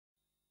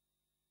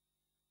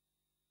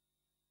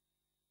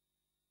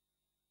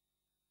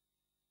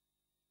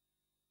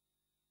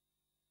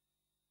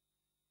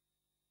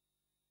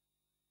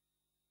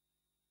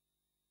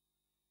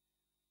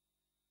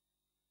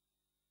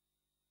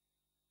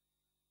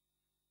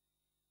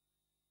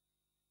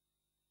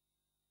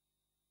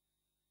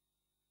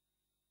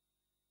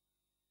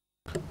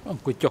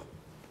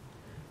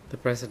The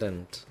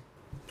President,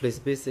 please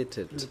be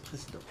seated. Le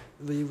Président,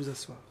 veuillez vous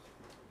asseoir.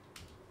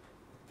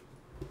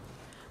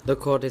 The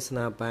court is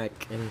now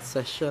back in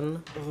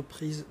session.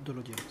 Reprise de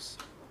l'audience.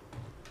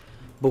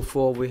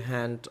 Before we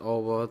hand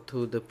over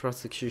to the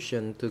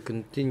prosecution to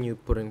continue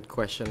putting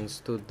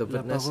questions to the La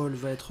witness, parole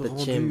va être the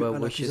rendue chamber à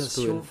wishes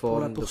to l'accusation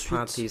pour la inform the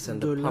parties poursuite and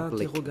de the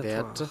public that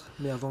l'interrogatoire.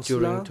 Mais avant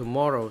during cela,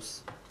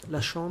 tomorrow's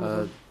la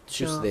Chambre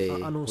tient Tuesday, à which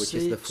is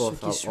annoncer the ce 4th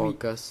qui of suit.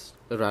 August,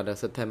 rather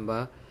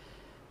September,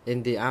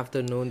 in the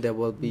afternoon there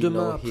will be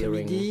Demain no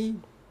hearing après-midi,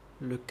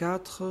 le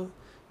 4,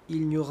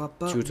 il n'y aura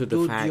pas due to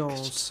the fact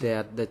d'audience.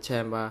 that the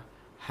chamber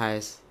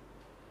has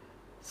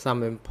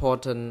some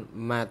important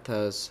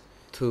matters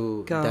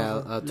to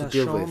Car la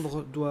deal with.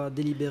 Chambre doit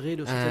délibérer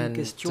de certaines And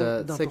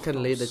questions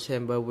secondly, the d'importance.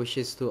 chamber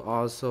wishes to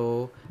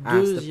also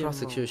ask the Deuxièmement,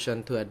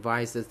 prosecution to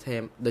advise the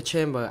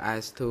chamber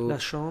as to La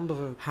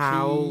Chambre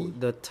how prie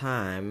the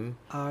time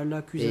à is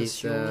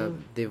l'accusation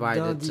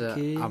divided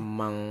d'indiquer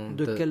among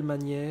de the quelle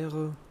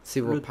manière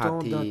civil le temps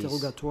parties,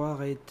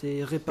 d'interrogatoire a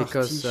été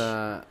because réparti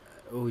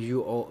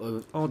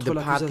entre the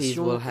parties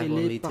will l'accusation have et les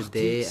only today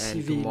parties and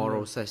civiles.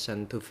 tomorrow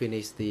session to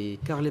finish the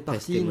Car les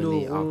parties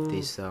testimony n'auront of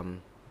this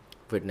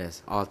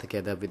witness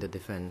altogether with the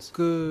defense.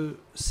 que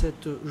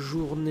cette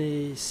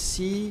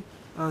journée-ci,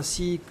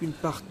 ainsi qu'une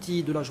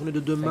partie de la journée de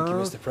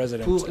demain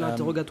pour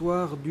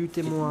l'interrogatoire du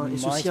témoin. Et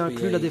ceci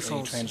inclut la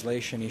défense.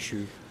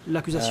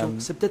 L'accusation,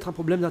 c'est peut-être un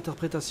problème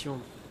d'interprétation.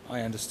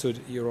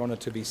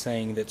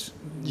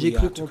 J'ai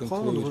cru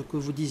comprendre que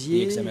vous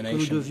disiez que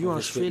nous devions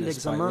achever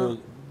l'examen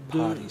de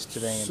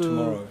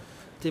ce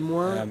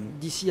témoin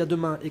d'ici à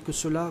demain et que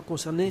cela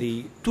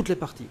concernait toutes les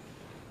parties.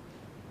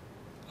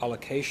 Or,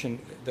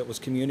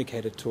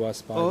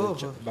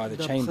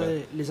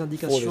 d'après les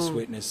indications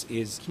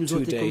qui nous ont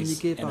été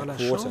communiquées par la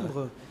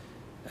Chambre,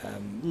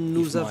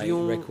 nous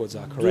avions 2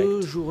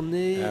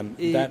 journées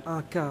et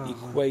un quart,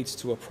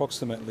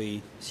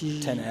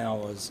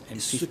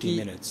 ce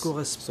qui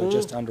correspond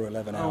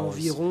à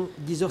environ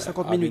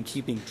 10h50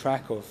 minutes.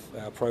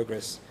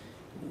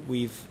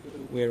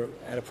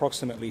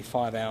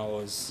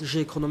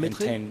 J'ai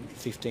chronométré.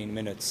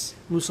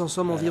 Nous en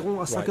sommes environ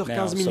à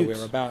 5h15 minutes.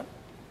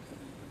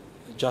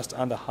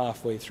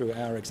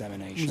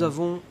 Nous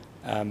avons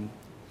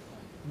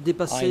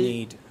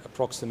dépassé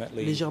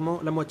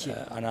légèrement la moitié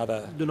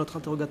de notre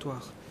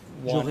interrogatoire.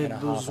 J'aurai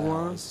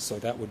besoin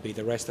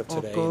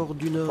encore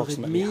d'1 heure et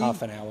demie.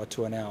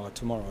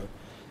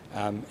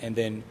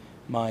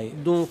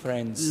 Donc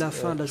la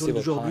fin de la journée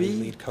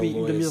d'aujourd'hui, puis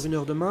une demi-heure, 1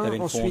 heure demain.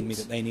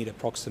 Ensuite,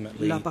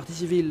 la partie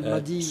civile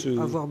m'a dit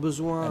avoir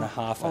besoin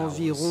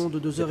environ de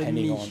 2 heures et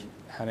demie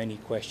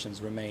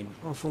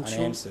en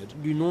fonction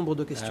du nombre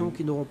de questions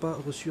qui n'auront pas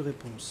reçu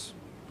réponse.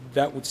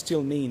 Dans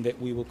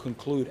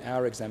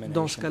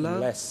ce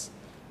cas-là,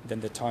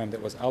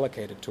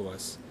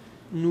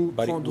 nous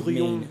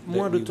prendrions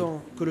moins de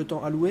temps que le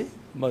temps alloué,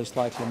 mais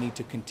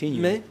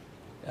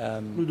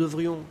nous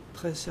devrions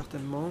très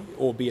certainement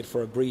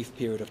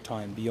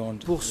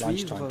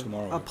poursuivre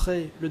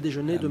après le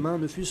déjeuner demain,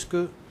 ne fût-ce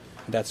que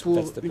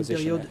pour une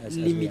période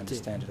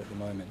limitée.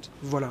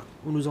 Voilà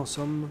où nous en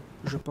sommes,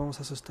 je pense,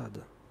 à ce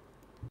stade.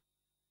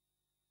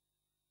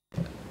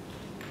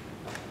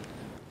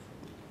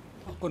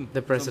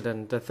 The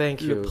President,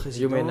 thank you.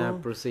 You may now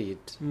proceed.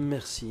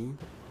 Merci.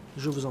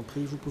 Je vous en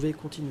prie, vous pouvez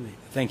continuer.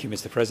 Thank you,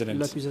 Mr. President.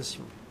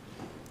 L'accusation.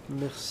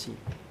 Merci.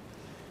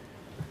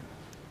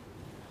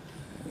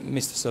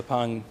 Mr.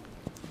 Sopang,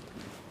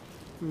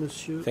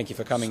 Monsieur thank you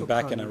for coming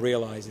back, and I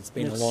realize it's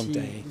been a long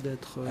day. Merci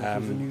d'être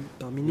venu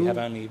parmi nous. We have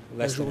only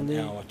La less than an journée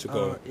hour to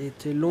go. a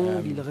été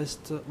longue, il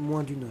reste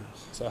moins d'1 heure.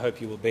 So I hope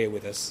you will bear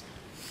with us.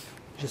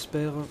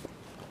 J'espère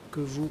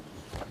que vous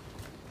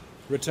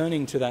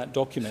Returning to that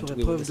document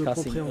we were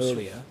discussing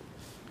earlier,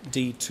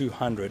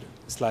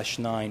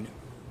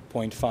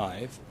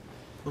 D200/9.5,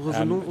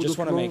 revenons au just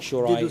want to make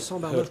sure I heard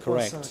D200/9.5.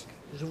 correct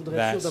Je voudrais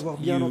être sûr d'avoir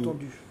bien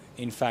entendu.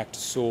 In fact,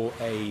 saw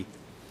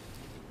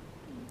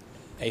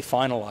a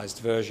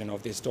finalized version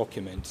of this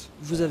document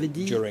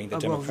during the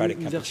democratic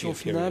Kampuchea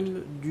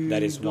period.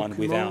 That is one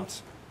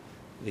without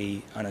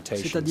the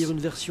annotations. C'est-à-dire une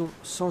version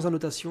sans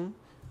annotation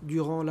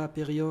durant la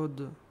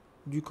période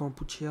du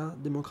Kampuchea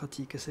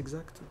démocratique. Est-ce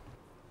exact?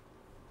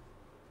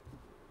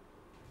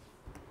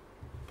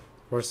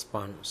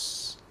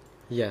 Response.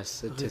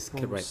 Yes, it is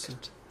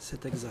correct.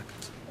 C'est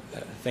exact.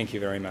 Thank you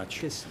very much.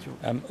 Question.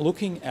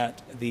 Looking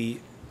at the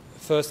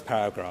first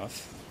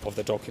paragraph of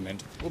the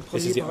document,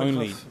 this is the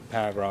only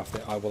paragraph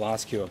that I will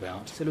ask you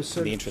about in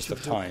the interest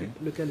of time.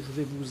 Lequel je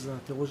vais vous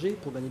interroger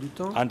pour gagner du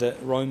temps. Under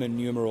Roman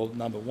numeral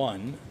number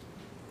 1,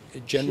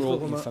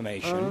 general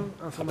information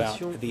about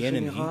the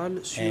enemy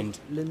and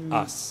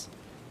us.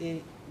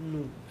 Et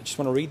nous. I just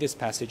want to read this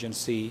passage and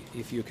see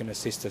if you can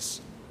assist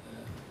us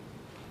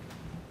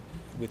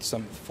with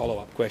some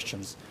follow-up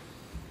questions.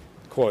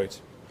 Quote,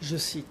 je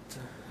cite,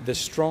 the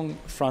strong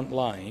front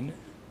line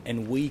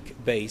and weak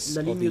base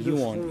of the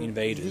Yuan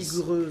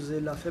invaders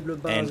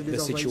and the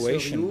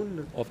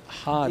situation of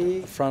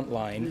hard front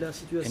line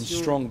and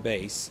strong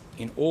base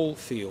in all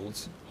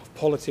fields of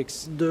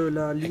de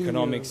la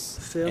ligne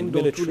ferme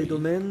dans tous les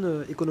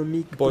domaines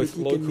économiques,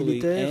 politiques et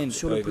militaires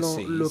sur le plan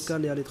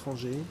local et à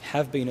l'étranger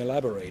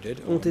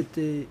ont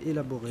été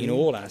élaborés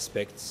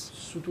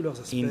sous tous leurs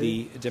aspects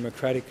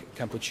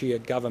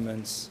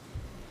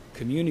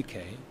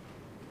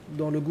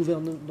dans le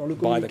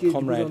communiqué du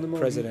gouvernement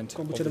du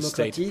Cambodge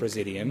démocratique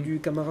du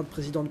camarade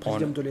président du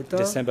président de l'État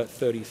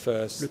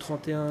le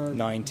 31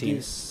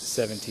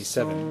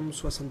 décembre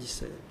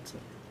 1977.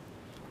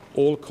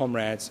 All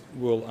comrades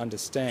will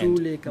understand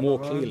more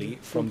clearly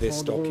from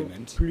this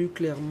document. Plus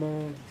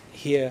clairement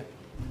Here,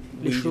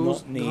 les we do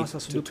choses not need grâce à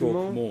ce to document.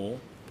 talk more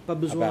Pas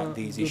besoin about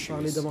these de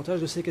parler issues. davantage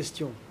de ces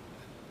questions.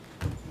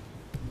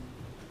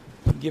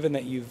 Given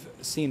that you've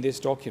seen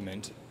this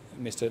document,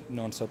 Mr.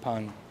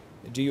 Nonsapang,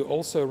 do you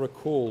also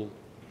recall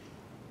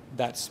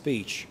that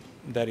speech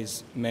that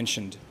is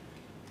mentioned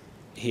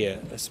here,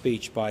 a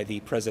speech by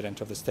the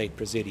President of the State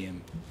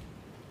Presidium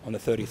on the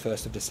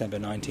 31st of December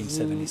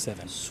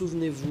 1977?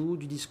 Souvenez-vous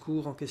du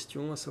discours en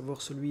question, à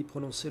savoir celui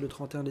prononcé le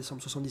 31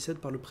 décembre 1977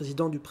 par le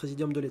président du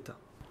Présidium de l'État.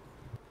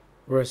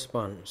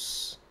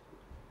 Response: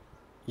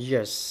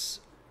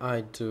 Yes,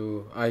 I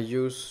do. I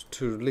used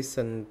to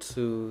listen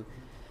to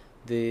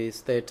the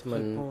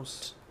statement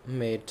Réponse: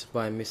 made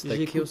by Mr.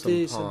 J'ai Kyo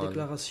écouté cette Sampan.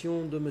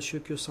 déclaration de M.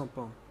 Kyo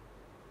Sampan.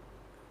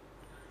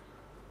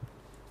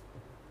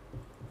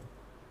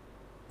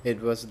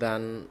 It was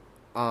done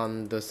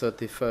on the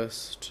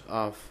 31st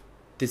of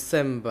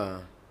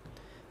December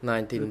Le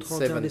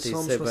 31 décembre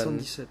 1977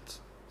 1977.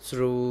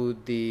 through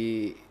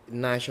the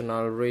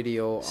National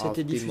Radio of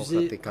C'était diffusé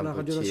Democratic à la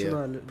radio Cambodia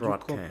nationale du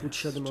broadcast.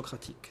 Kampuchea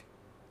démocratique.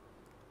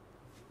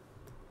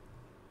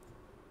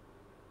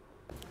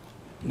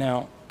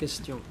 Now,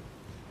 Question.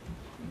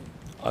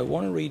 I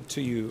want to read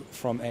to you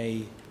from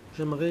a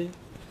J'aimerais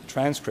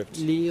transcript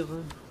lire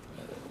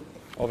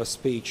of a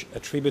speech la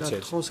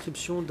attributed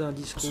transcription d'un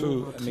discours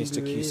to attribué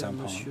Mr. Kyo à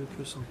Sampan. M.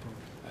 Kyo Sampan.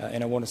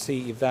 And I want to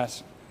see if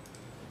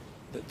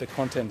the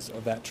contents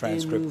of that Et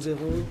nous transcript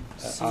verrons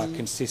si are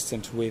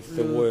consistent with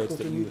the le words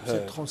that contenu you de cette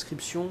heard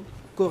transcription in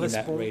that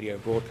correspond radio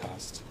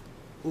broadcast.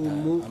 aux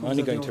mots que I'm vous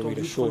only avez going to read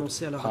a entendus short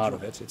prononcer à la part radio.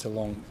 of it. It's a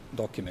long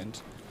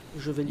document.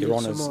 Je vais Your lire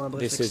Honours, seulement un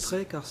bref this is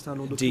extrait car c'est un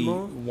long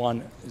document.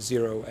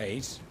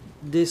 D108/43/9.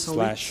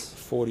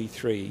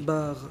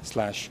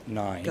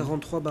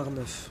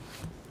 D108/43/9.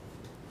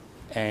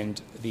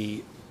 And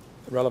the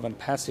relevant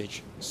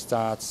passage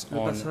starts Le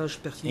on passage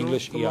pertinent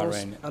English commence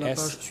ERN à la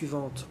page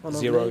suivante en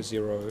anglais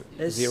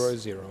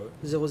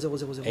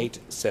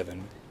 000087.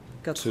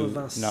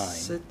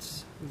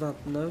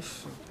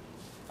 87-29.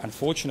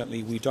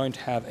 Unfortunately, we don't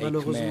have a Khmer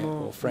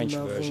Malheureusement, or French nous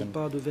n'avons version.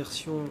 pas de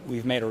version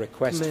We've made a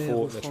request khmer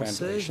for ou the française.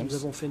 translations. Nous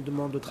avons fait une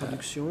demande de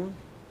traduction.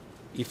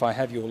 If I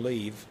have your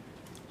leave,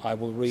 I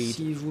will read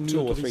Si vous m'y 2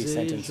 or 3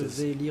 autorisez, je sentences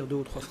vais lire 2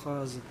 ou 3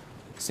 phrases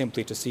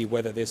simply to see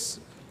whether this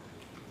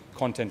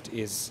content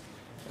is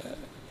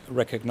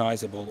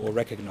recognizable or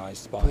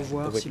recognized by pour the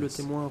voir si le witness.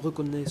 témoin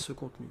reconnaît ce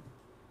contenu.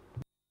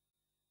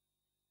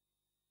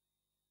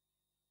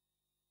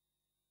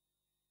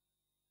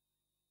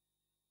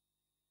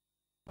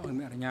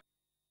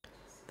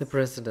 The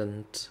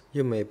President,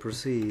 you may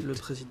proceed. Le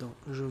Président,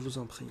 je vous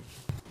en prie.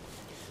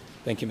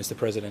 Thank you, Mr.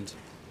 President.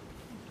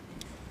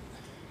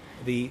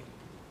 The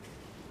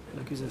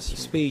L'accusation.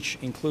 speech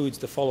includes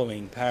the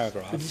following Le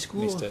paragraph,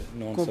 discours Mr.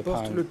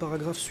 comporte le Nonsapang.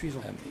 paragraphe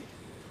suivant.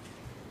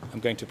 I'm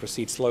going to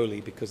proceed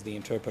slowly because the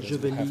interpreters Je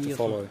vais will have to lire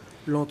follow.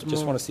 Just want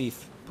lentement to see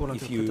pour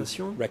if you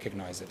l'interprétation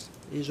recognize it.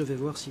 et je vais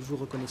voir si vous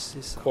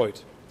reconnaissez ça.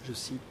 Quote, Je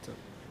cite.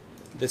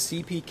 the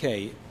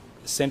CPK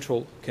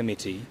Central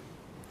Committee,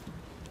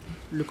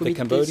 Le the comité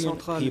Cambodian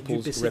central du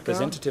People's PCK,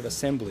 Representative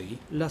Assembly,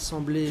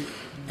 l'Assemblée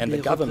and des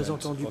the government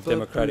représentants du of peuple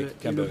Democratic et le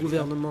Cambodia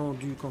gouvernement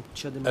du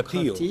Kampuchea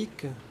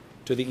démocratique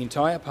to the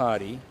entire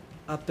party,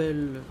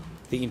 appellent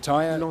the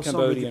entire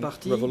l'ensemble du Cambodian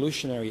parti,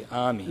 Revolutionary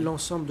Army,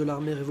 l'ensemble de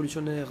l'armée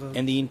révolutionnaire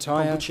and the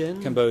entire cambodgienne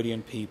Cambodian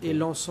et people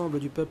l'ensemble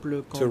du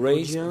peuple to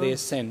raise cambodgien their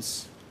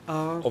sense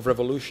à of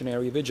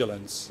revolutionary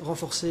vigilance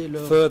renforcer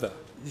leur further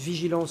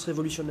vigilance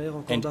révolutionnaire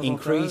encore and davantage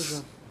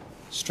increase,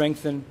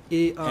 strengthen,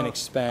 et and à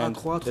expand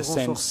accroître, the sense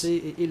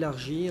renforcer et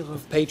élargir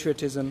of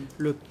patriotism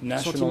le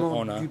national sentiment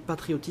honor du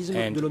patriotisme,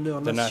 and de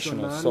l'honneur the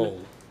national national soul,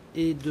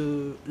 et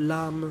de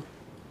l'âme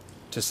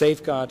to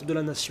safeguard, de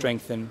la nation.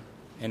 strengthen,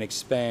 and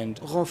expand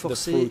the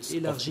Renforcer, fruits of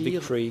élargir,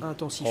 victory of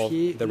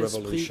intensifier the l'esprit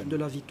revolution. de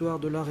la victoire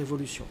de la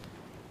révolution.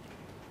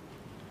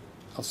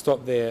 I'll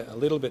stop there a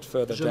little bit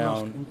further Je marque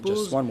down, une pause.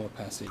 just one more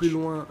passage. Plus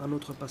loin, un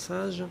autre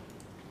passage.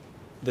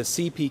 The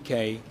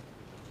CPK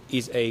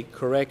is a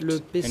correct Le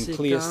and PCK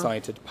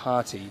clear-sighted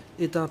party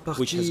est un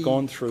which has parti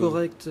gone through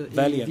correct et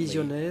valiantly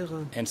visionnaire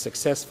and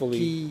successfully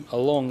qui a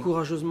long,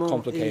 courageusement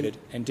complicated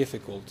and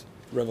difficult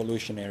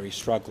revolutionary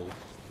struggle.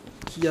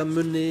 qui a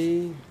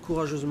mené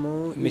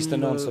courageusement une Mr.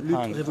 Nonsapang, lutte I've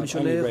only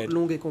révolutionnaire read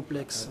longue et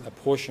complexe. a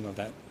portion of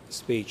that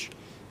speech.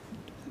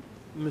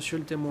 Monsieur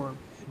le témoin,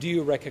 Do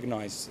you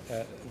recognize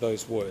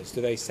those words?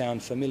 Do they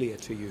sound familiar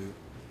to you?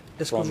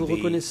 Est-ce que vous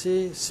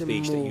reconnaissez ces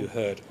speech that mots? you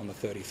heard on the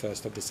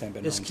 31st of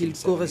December Est-ce qu'ils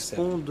 1977?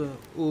 correspondent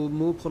aux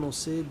mots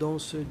prononcés dans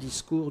ce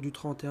discours du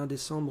 31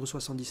 décembre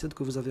 77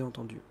 que vous avez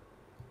entendu?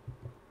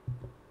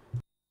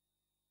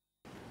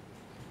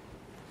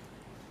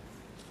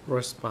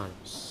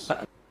 Response.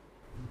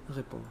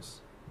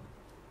 Réponse.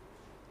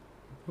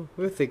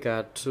 With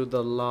regard to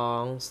the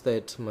long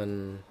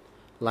statement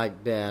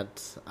like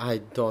that,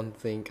 I don't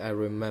think I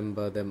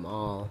remember them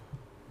all.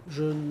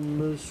 Je ne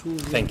me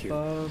souviens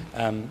pas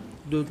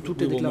de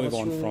toutes les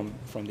déclarations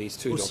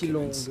aussi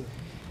longues.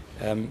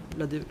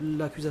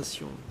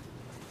 L'accusation.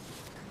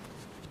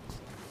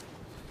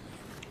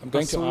 I'm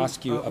going to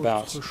ask you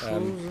about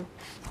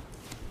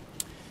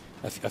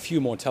a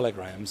few more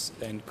telegrams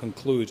and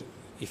conclude,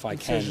 if I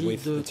can,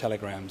 with the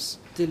telegrams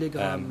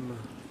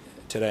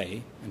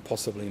today and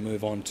possibly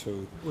move on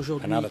to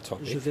another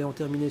topic. Je vais en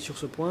terminer sur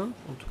ce point.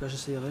 En tout cas,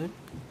 j'essaierai.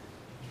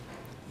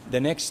 The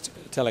next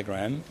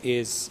telegram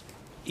is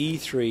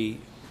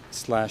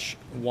E3/1076.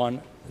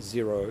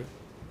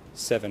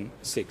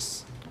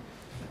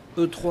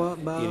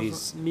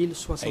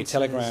 E3/1076. It is a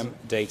telegram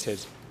dated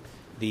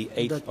the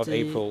 8th of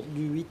April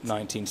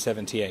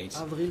 1978.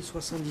 Avril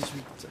 78.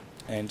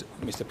 And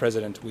Mr.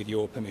 President, with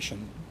your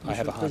permission, I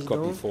have a hard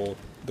copy for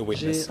the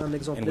witness, and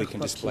we can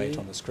display it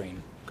on the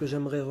screen. Que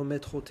j'aimerais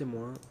remettre au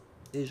témoin,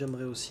 et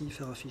j'aimerais aussi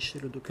faire afficher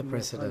le document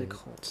à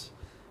l'écran.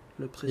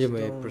 Le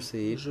président,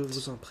 je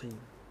vous en prie.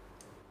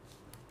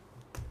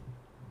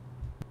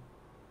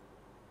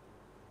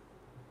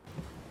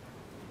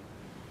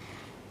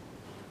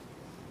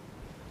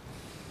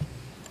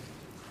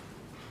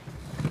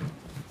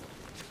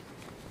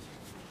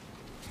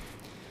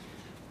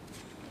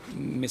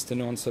 Mr.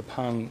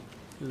 Nonsapang,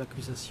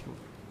 l'accusation.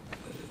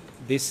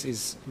 This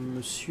is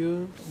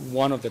Monsieur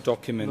one of the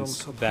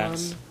documents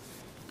that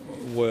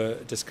were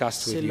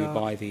discussed with you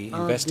by the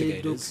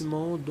investigators.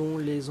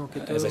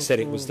 As I said,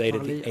 it was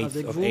dated the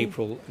 8th of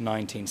April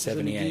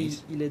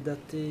 1978. Il est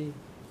daté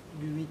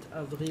du 8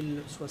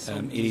 avril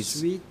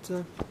 78.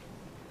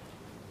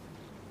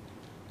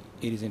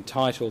 It is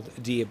entitled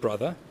Dear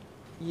Brother.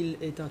 Il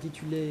est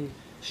intitulé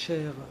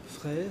Cher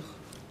frère.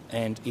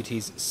 And it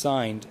is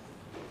signed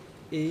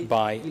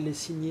by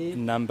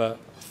number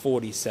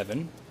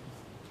 47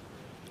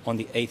 on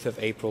the 8th of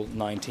April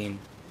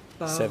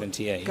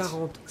 1978.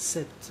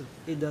 47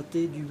 est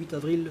daté du 8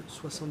 avril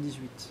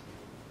 78.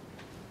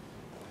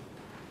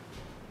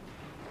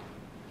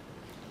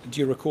 Do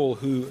you recall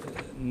who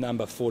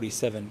number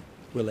 47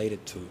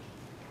 related to?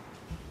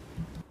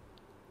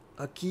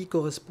 À qui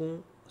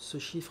correspond ce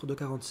chiffre de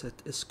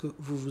 47? Est-ce que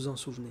vous vous en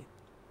souvenez?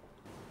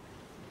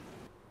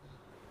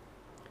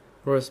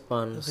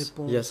 Réponse.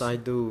 Yes, I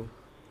do.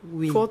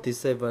 Oui.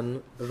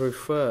 47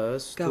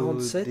 refers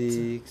 47, to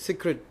the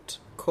secret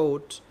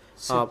code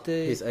of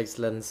His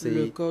Excellency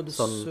le code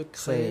Son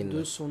secret Sen.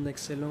 de son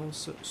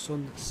Excellence Son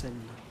Sen.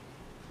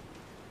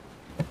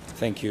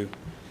 Thank you.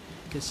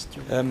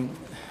 Question.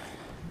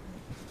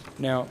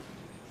 Now,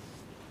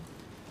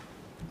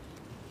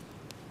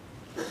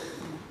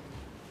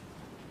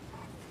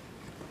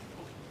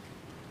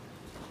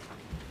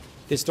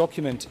 this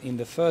document in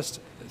the first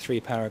 3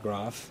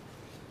 paragraphs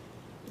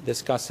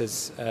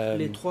discusses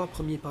les 3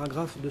 premiers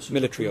paragraphes de ce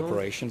military document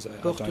operations.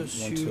 portent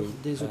sur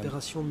des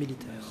opérations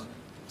militaires.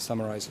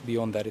 Summarize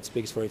beyond that, it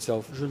speaks for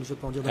itself. Je ne veux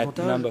pas en dire At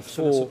davantage. number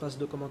Cela se 4, passe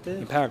de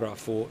commentaires. in paragraph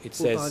 4, it Au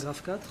says,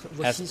 paragraphe 4,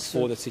 voici as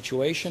for the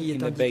situation in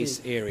the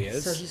base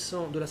areas,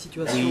 s'agissant de la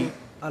situation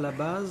à la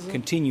base,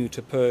 continue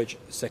to purge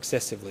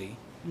successively.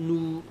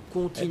 Nous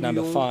continuons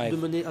de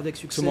mener avec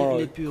succès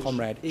les purges.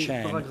 Et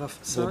paragraphe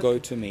 5,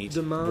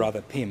 demain,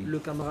 le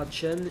camarade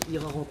Chen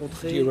ira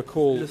rencontrer le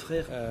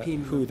frère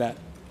Pim. Who that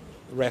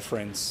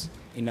reference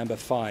in number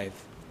 5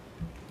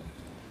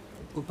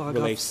 au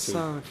paragraphe relates to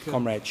 5,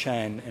 Comrade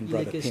Chan and il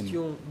est Brother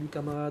question Pim. du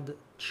camarade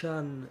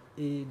Chan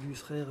et du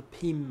frère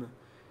Pim.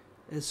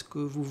 Est-ce que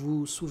vous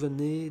vous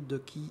souvenez de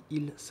qui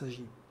il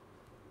s'agit?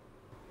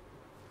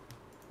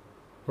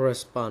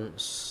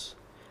 Response.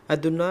 I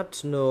do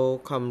not know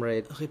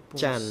Comrade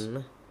Réponse.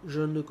 Chan.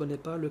 Je ne connais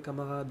pas le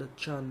camarade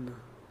Chan.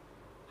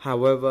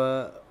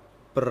 However,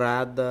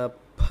 Brother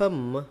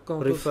Pim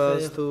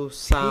refers to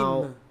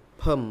Sao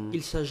Pim,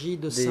 il s'agit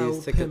de the Sao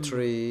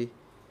secretary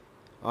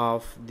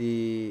of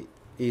the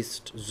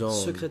East Zone.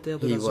 Secrétaire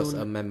de He la was zone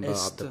a member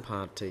Est. of the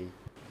party.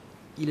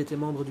 Il était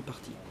membre du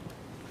parti.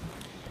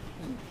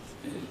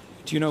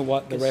 Do you know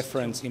what the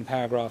reference in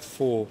paragraph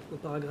 4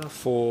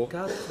 for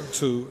 4,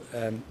 to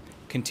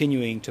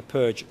continuing to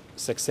purge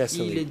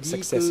successively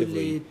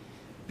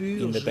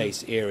in the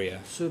base area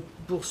se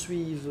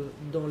poursuivent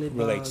dans les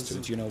relates bases.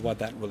 to? Do you know what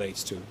that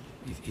relates to?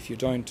 If you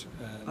don't,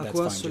 à that's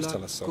quoi fine, cela just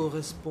tell us so.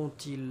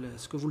 correspond-il?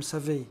 Est-ce que vous le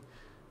savez?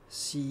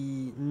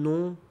 Si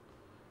non,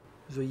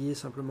 veuillez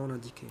simplement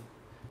l'indiquer.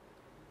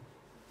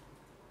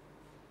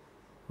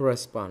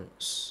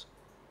 Response.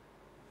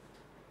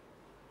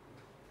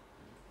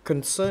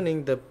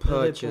 Concerning the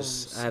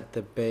purchase at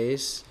the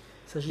base,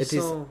 It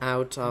is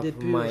out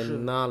of my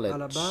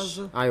knowledge.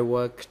 I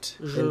worked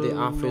in the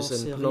office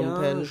in Phnom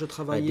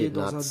Penh. I did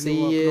not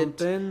see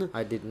it.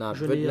 I did not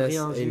witness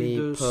any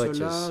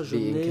purchase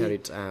being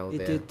carried out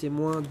there.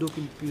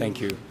 Thank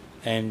you.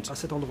 And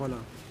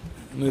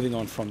moving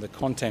on from the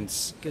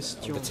contents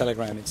of the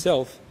telegram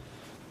itself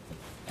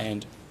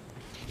and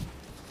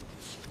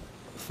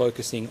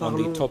focusing on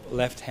the top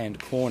left-hand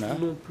corner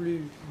of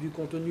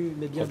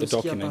the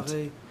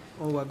document.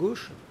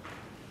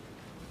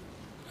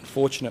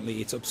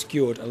 Unfortunately, it's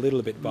obscured a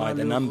little bit by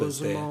the numbers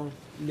there.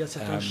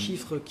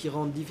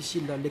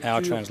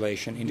 Our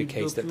translation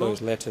indicates that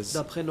those letters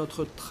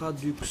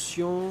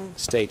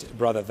state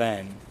Brother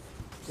Van.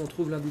 On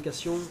trouve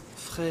l'indication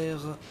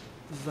frère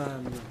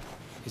Van.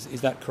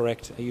 Is that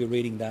correct? Are you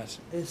reading that?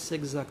 Est-ce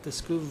exact?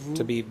 Est-ce que vous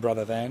to be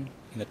Brother Van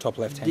in the top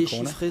left-hand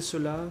corner? Déchiffrez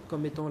cela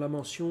comme étant la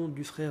mention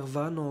du frère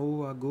Van en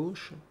haut à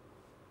gauche?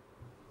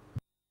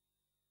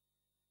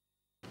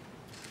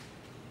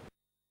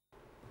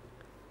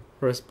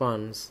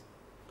 Response.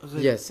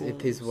 Yes,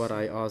 it is what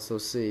I also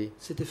see.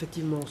 C'est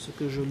effectivement ce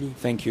que je lis.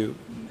 Thank you.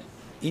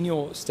 In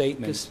your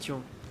statement,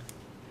 Question.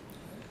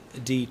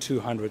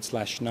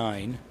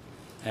 D200/9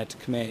 at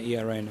Khmer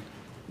ERN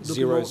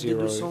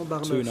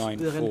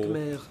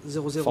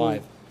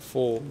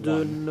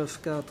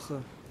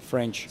 0029454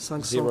 French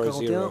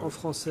 541 en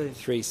français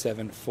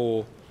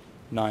 374-937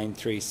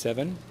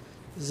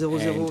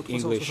 00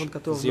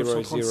 374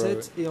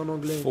 937 et en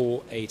anglais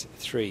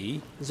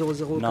 483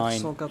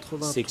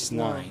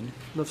 00483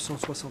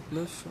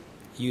 969.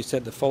 You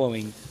said the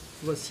following.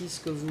 Voici ce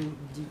que vous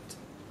dites.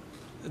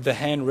 The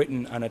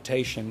handwritten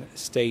annotation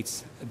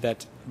states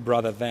that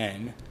Brother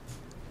Van,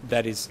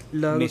 that is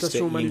La Mr.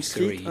 notation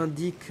manuscrite Yingsari,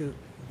 indique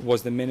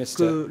was the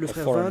minister que le of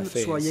frère Foreign Van,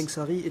 soit Affairs.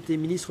 Yingsari, était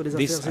ministre des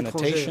This Affaires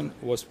annotation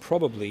étrangères. was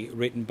probably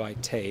written by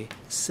Tay.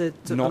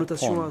 Cette not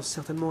annotation Pong. a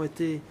certainement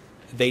été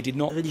They did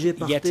not rédigée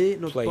par yet Tay,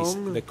 not place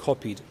Pong. the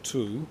copied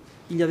to.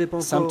 Il n'y avait pas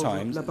encore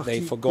Sometimes la they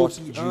partie forgot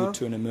copie due A.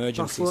 to an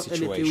emergency Parfois,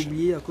 elle était situation.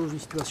 oubliée à cause d'une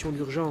situation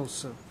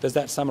d'urgence. Does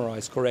that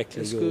summarize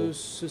correctly Est-ce your que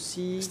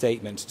ceci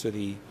statement to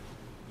the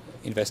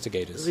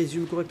investigators?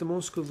 résume correctement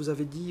ce que vous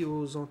avez dit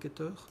aux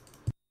enquêteurs?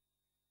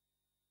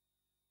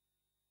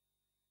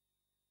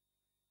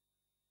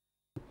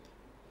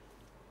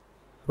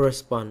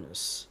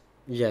 Response.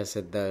 Yes,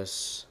 it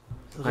does.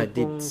 I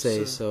did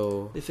say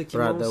so.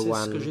 Effectivement, Brother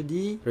c'est ce que One j'ai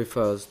dit.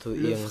 refers to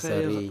Le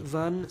frère Yingsari.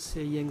 Van,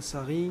 c'est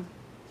Yingsari.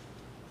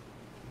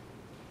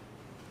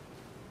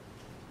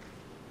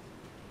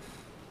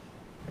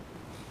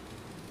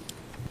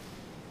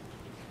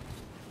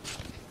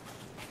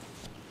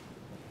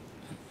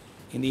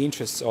 In the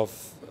interests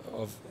of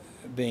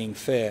being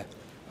fair,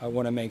 I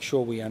want to make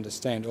sure we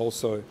understand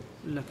also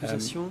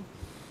L'accusation,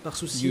 par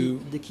souci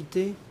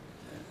d'équité,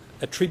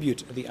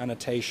 attribute the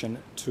annotation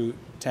to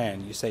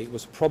Tan. You say it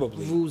was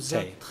probably vous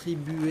Tay.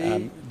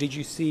 attribuez Did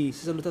you see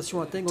ces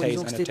annotations à Teng en Tay's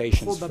disant que c'était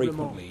annotations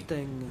probablement frequently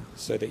Teng.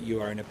 so that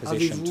you are in a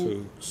position Avez-vous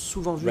to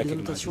souvent vu les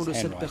recognize annotations his de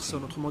cette handwriting?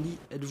 personne? Autrement dit,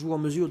 êtes-vous en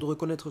mesure de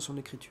reconnaître son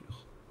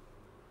écriture?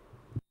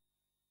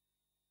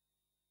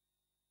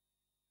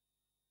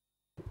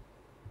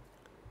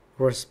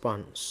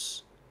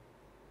 Response.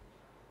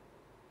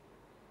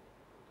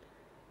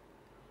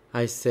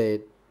 I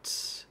said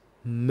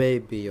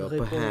maybe or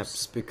Réponse.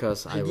 perhaps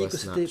because I J'ai dit que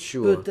was not c'était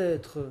sure.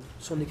 peut-être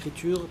son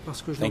écriture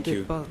parce que Thank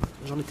you.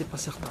 j'en étais pas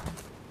certain.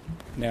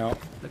 Now,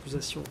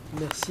 L'accusation.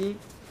 Merci.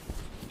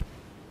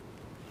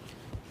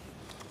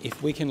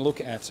 if we can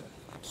look at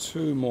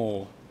two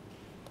more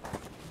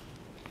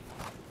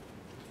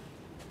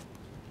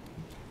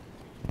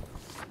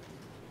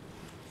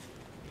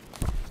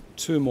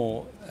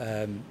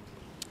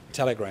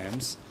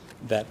telegrams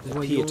that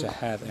appear to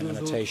have an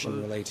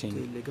annotation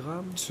relating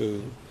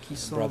to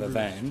Brother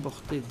Van.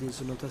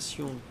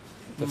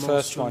 The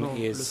first one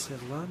is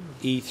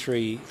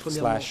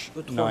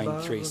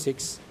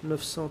E3/936.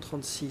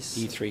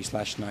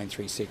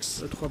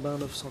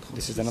 E3/936.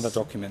 This is another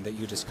document that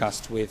you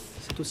discussed with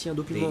C'est aussi un the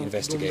document dont vous avez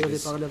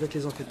investigators. parlé avec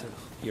les enquêteurs.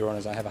 Your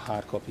Honours, I have a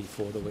hard copy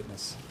for the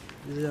witness.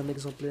 J'ai un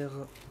exemplaire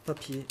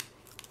papier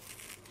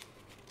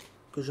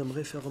que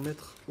j'aimerais faire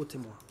remettre au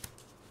témoin.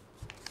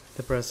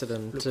 The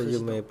President,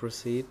 you may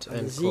proceed, and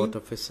Allez-y. court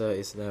officer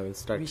is now Huissier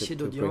instructed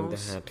to bring the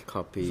d'audience, hard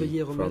copy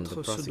veuillez from remettre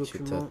the ce prosecutor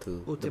document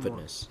to au the témoin.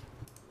 witness.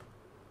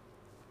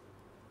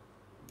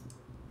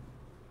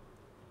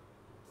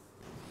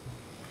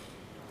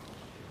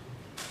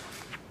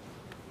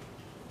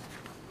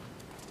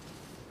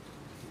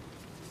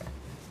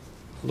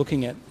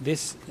 Looking at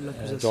this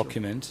L'accusation.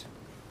 document,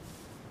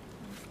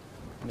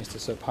 Mr.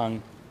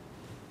 Sopang,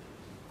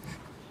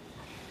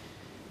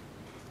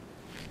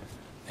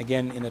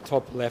 again in the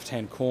top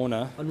left-hand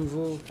corner, À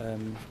nouveau,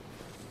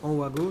 en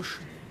haut à gauche,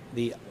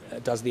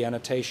 does the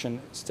annotation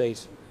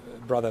state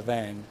Brother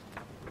Van?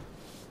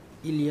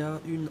 il y a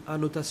une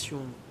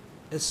annotation.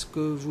 Est-ce que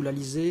vous la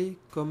lisez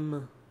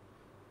comme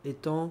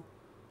étant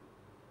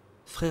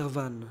Frère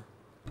Van?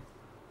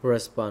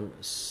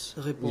 Response.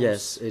 Réponse.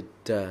 Yes, it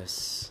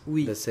does.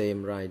 Oui. The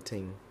same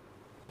writing.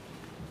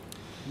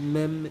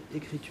 Même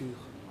écriture.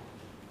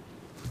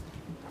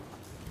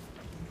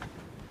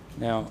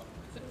 Now,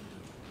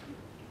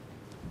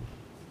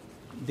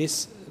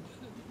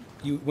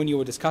 when you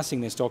were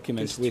discussing this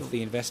document with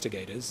the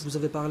investigators, vous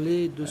avez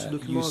parlé de ce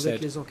document you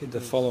avec les said the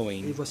enquêteurs.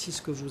 following. Et voici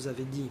ce que vous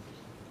avez dit.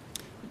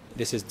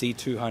 This is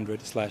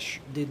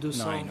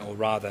D200/9, or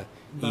rather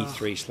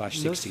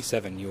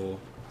E3/67, your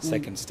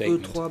second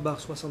statement.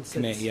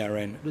 E3/67,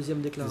 IRN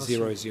deuxième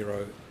déclaration.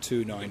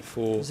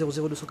 00294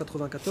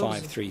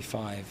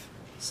 535.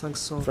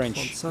 535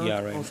 French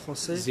IRN en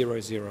français.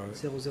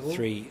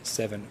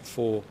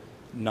 00374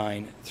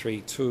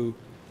 932,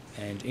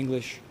 and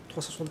English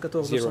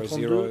 374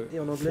 932 et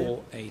en anglais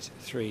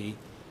 483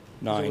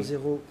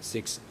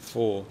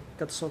 964.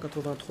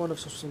 483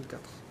 964.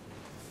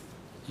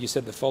 You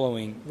said the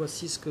following.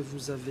 Voici ce que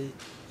vous avez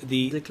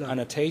The déclaré.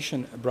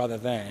 annotation brother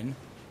Van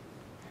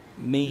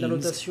means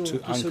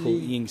to Uncle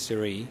Ying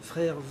Siri.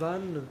 Frère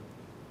Van,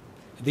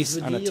 This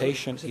veut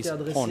annotation dire que is c'était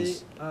adressé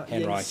Pon's à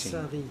handwriting.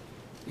 Yeng-Sari.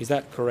 Is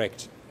that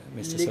correct,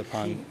 Mr.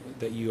 Sopang,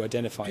 that you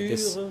identified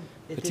this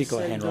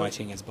particular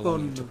handwriting as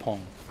belonging to Pon?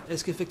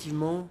 Est-ce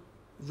qu'effectivement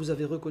vous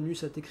avez reconnu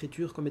cette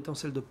écriture comme étant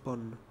celle de Pon?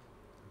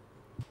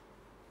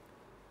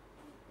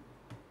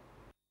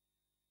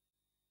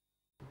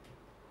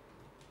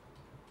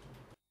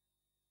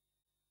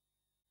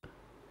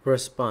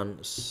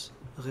 Response.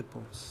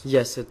 Réponse.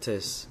 Yes, it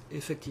is.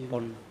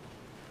 Effectivement.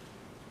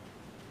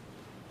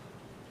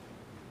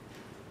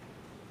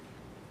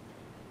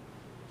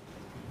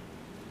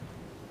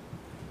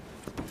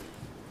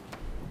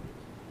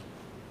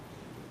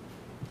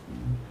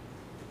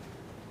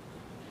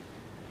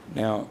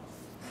 Now,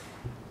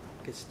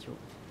 Question.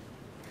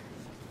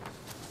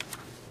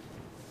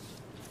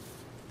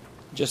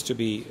 just to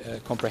be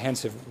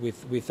comprehensive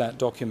with that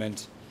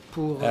document,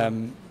 Pour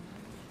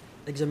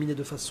examiner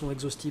de façon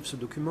exhaustive ce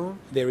document,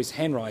 there is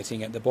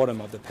handwriting at the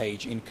bottom of the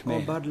page in en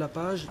Khmer, bas de la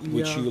page, il y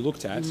which a you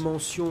looked at, une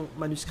mention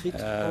manuscrite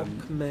en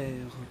khmer.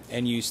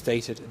 and you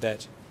stated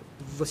that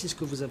Voici ce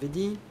que vous avez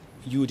dit.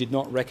 you did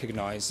not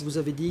recognize Vous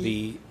avez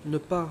dit ne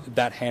pas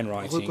that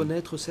handwriting,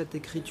 reconnaître cette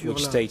which écriture-là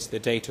states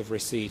the date of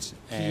receipt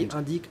qui and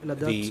indique la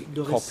date the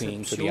de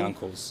copying to the réception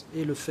uncles.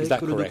 et le fait Is that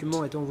que le correct?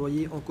 document est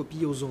envoyé en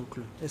copie aux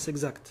oncles. Est-ce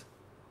exact?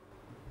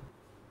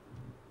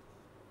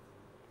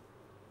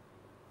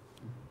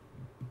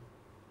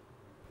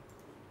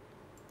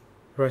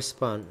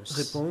 Response.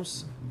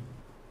 Réponse.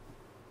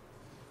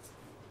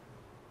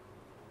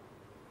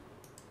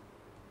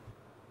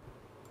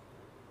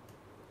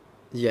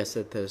 Yes,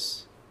 it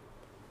is.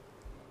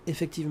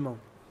 Effectivement.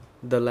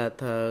 The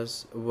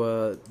letters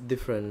were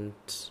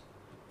different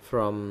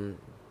from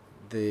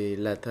the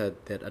letter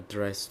that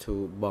addressed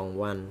to Bong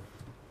Wan.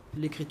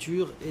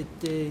 L'écriture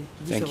était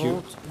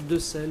différente de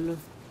celle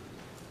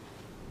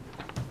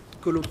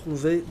que l'on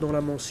trouvait dans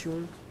la mention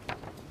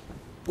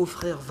au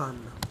frère Van.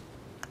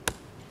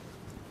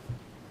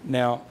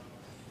 Now,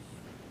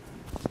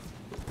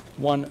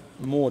 one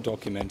more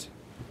document,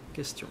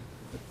 Question.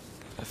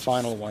 a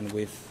final one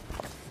with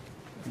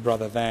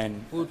Brother Van,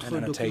 Autre an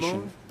annotation.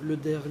 document, le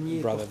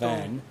dernier Brother portant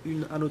Van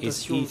une is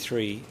annotation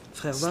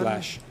frère Van,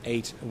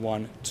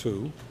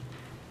 E3/812.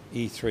 E3/812.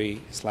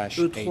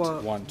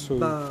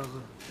 E3/812.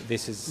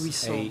 This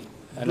is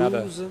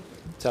another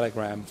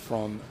telegram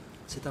from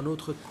C'est un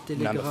autre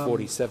number télégramme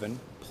 47,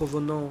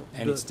 provenant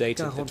and de it's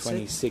dated the 47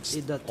 et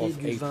 26th daté of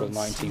du April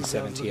 26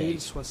 avril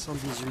 1978.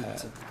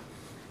 78.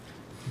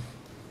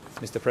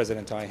 Mr.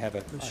 President, I have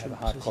a Monsieur le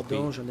hard copy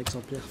Président, j'ai un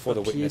exemplaire for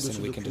the papier de witness, ce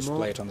and we can document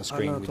display it on the à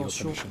screen with your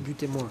l'intention permission. du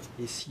témoin.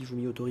 Et si vous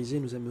m'y autorisez,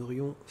 nous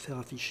aimerions faire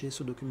afficher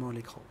ce document à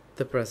l'écran.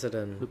 The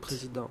President, Le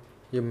Président,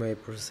 you may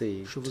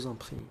proceed. je vous en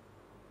prie.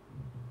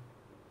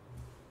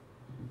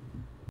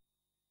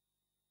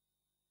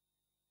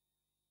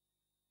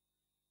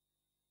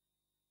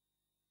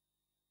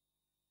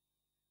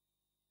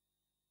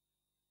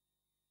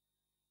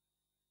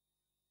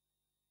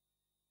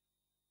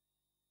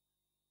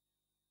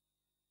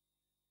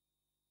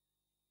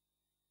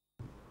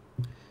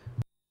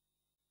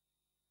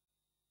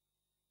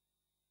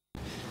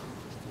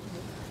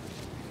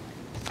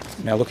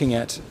 Now, looking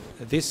at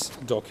this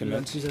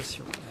document,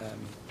 L'accusation.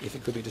 if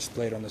it could be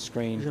displayed on the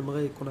screen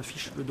J'aimerais qu'on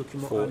affiche le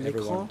document à for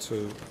l'écran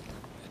everyone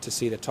to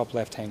see the top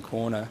left-hand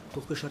corner.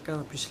 pour que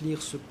chacun puisse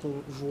lire ce qu'on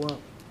voit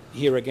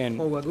Here en again,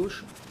 haut à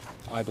gauche.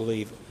 I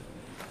believe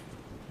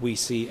we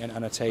see an À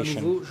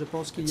annotation nouveau, je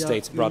pense qu'il that y a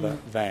states Brother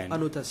une Van.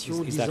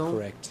 annotation Is that disant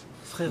correct,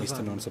 frère Mr.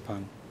 Van.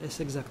 Nonsapang?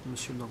 Est-ce exact,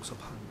 Monsieur Nang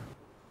Sopran?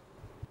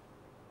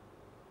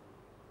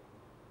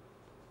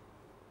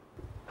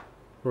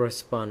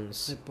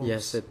 Response. Réponse.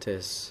 Yes, it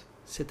is.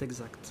 C'est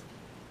exact.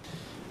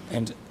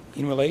 And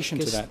in relation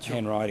to that Question.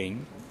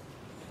 handwriting,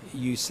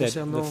 you said the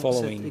Concernant cette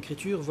following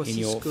écriture, in voici ce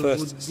your que vous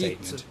first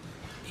dites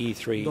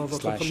statement, dans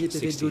votre premier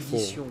PV E3/64.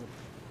 d'audition.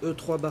 At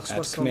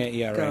Khmer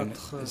ERN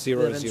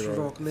 64,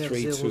 suivant Khmer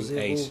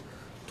 00328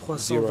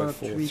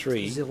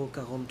 328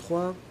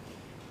 043,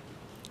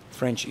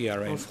 French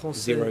ERN En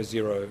français,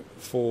 00411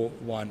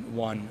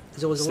 710,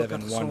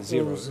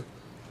 00411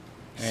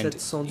 and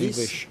 710,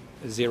 English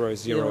et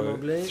en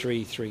anglais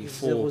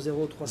 00334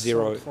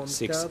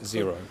 00334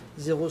 060.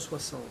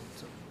 060.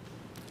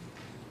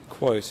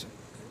 Quote,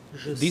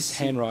 this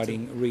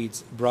handwriting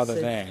reads Brother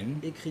Cette Van,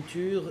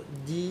 écriture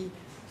dit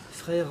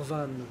Frère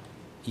Van,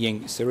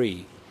 Ieng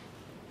Sari,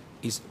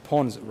 is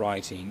Pon's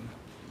writing,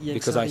 Ieng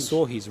because Sari. I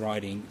saw his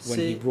writing when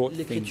he brought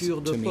things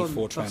l'écriture de to me Pon,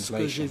 for parce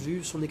que j'ai translation.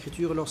 vu son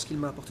écriture lorsqu'il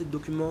m'a apporté des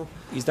documents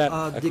Is that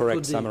à a décoder.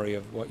 correct summary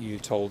of what you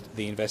told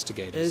the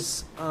investigators?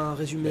 Est-ce un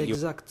résumé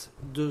exact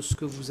de ce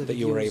que vous avez That dit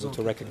you were aux able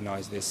to enquêteurs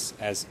recognize this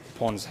as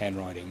Pon's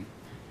handwriting?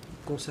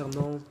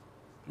 concernant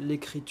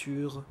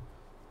l'écriture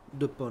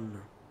de Pon?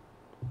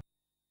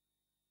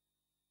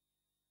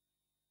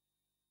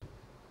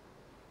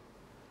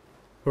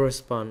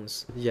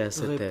 Response, yes,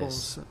 it is.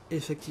 Réponse,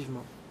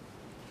 effectivement.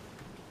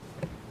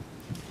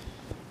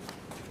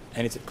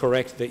 And it's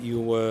correct that you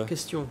were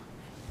Question.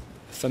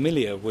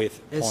 familiar with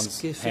Est-ce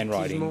Pon's qu'effectivement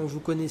handwriting, vous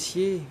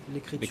connaissiez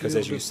l'écriture because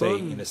as you de say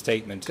Pon? in a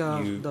statement,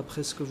 Car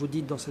d'après ce que vous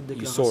dites dans cette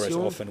you saw it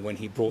déclaration, often when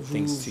he brought vous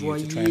things to you to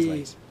voyez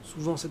translate.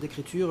 souvent cette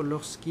écriture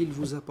lorsqu'il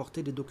vous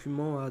apportait des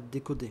documents à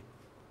décoder.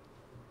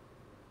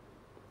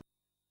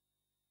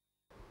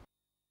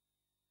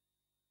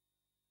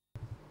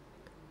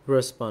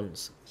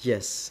 Response,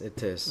 yes,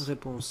 it is.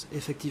 Réponse,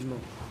 effectivement.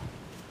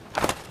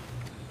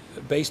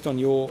 Based on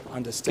your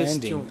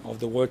understanding Question. of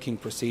the working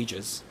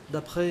procedures,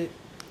 D'après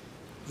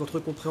votre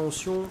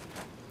compréhension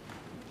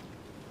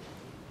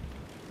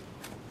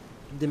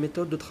des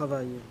méthodes de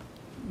travail,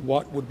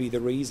 what would be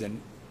the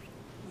reason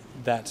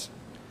that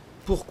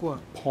pourquoi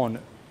Pon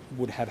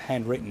would have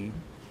handwritten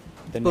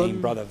the Pon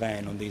name Brother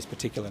Van on these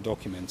particular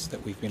documents that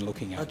we've been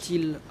looking at?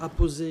 a-t-il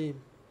apposé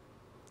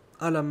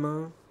à la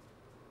main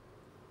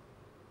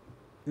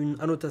une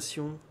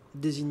annotation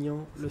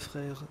désignant le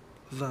frère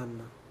Van?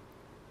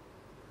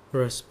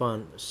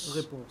 Response.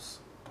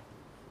 Réponse.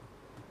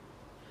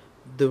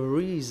 The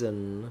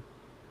reason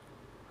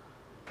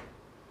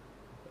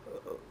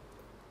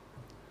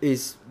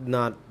is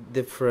not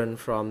different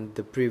from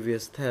the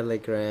previous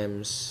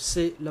telegrams.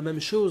 C'est la même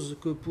chose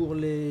que pour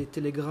les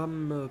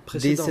télégrammes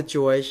This précédents.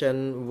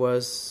 situation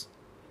was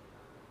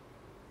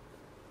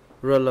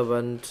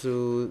relevant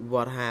to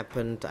what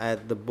happened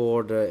at the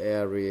border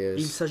areas.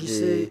 Il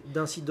s'agissait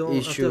d'incidents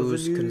issues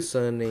intervenus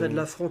concerning près de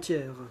la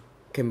frontière.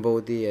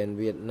 Cambodia and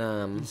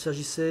Vietnam. Il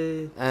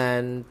s'agissait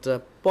And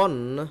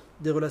Pon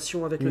des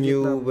relations avec le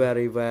knew Vietnam.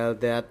 very well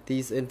that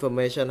this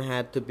information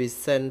had to be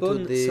sent to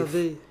Pon the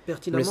savait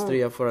pertinemment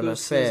Ministry of Foreign que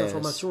ces Affairs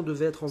informations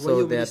devaient être envoyées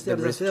so au that ministère the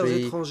des Affaires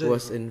ministry étrangères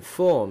was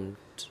informed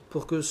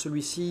pour que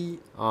celui-ci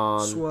on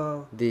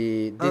soit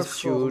the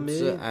disputes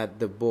informé at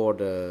the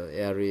border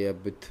area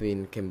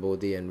between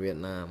Cambodia and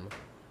Vietnam.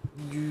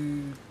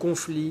 du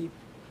conflit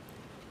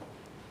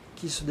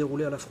qui se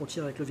déroulait à la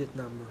frontière avec le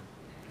Vietnam.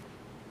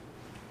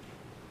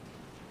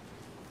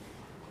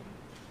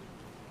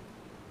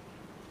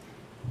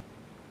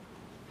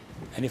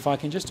 And if I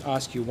can just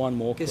ask you one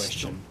more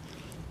Question. question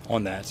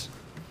on that.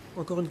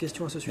 Encore une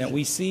question à ce Now sujet.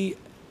 we see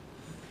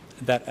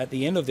that at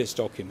the end of this À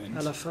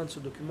document, la fin de ce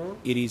document,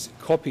 it is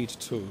copied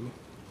to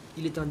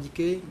il est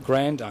indiqué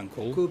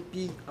grand-uncle,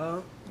 copie à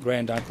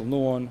grand-uncle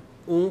Norn,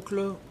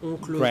 oncle,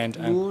 oncle Noon,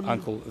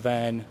 grand-uncle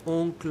Van,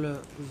 oncle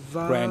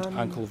Van,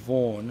 grand-uncle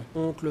Vaughan,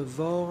 oncle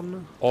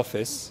Vorn,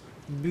 office,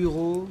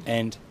 bureau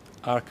and et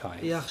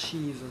archive.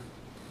 archives.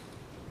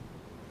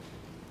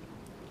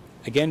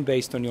 Again,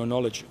 based on your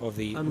knowledge of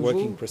the À nouveau,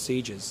 working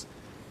procedures,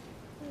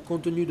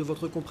 Compte tenu de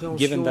votre given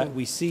compréhension that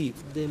we see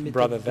des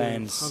Brother méthodes de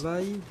Van's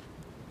travail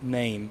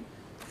name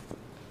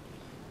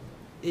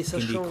et can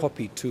be sachant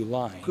copied to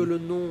que line, le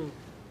nom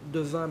de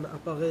Van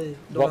apparaît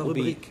dans What la would be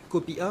rubrique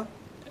copie A,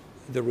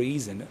 the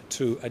reason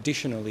to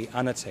additionally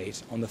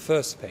annotate on the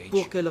first page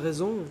pour quelle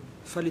raison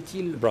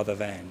fallait-il, Brother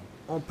Van?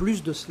 en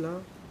plus de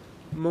cela,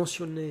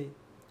 mentionner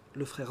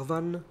le frère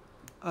Van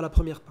à la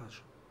première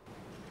page?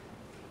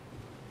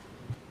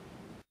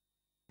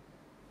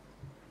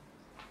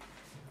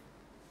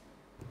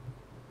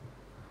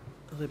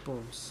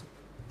 Réponse.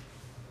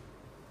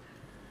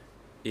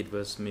 It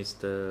was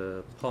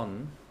Mr.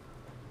 Pon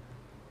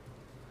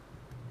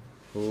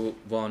who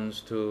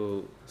wants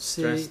to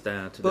stress C'est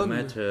that the Pon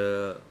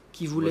matter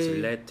qui was voulait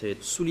related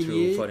to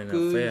souligner foreign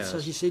qu'il affairs,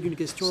 s'agissait d'une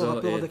question So en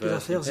rapport it avec les was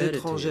affaires imperative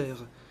étrangères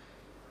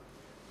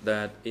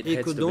that it et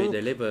has que to be donc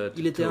delivered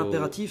il était to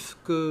impératif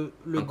que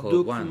le Uncle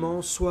document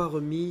Van. soit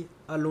remis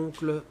à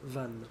l'oncle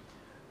Van.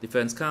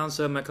 Defense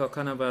Counsel Michael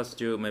Canavas,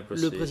 you may Le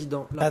proceed.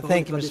 président, la parole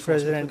Thank est you, à la Mr. défense,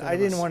 President. Maître I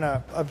didn't Canavas.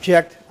 want to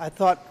object. I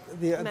thought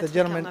the Maître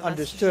gentleman Canavas,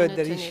 understood je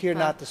that ne he's tenais here pas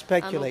not to à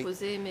speculate.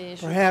 m'opposer, mais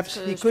je Perhaps pense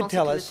he que- je could pensais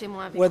tell que le us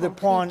témoin avait whether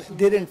compris Pon qu'il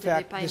did ne in devait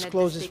fact pas émettre de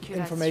disclose this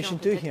spéculation. information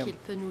to Peut-être him. qu'il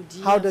peut nous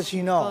dire How does he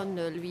si know?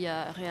 Pon lui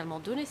a réellement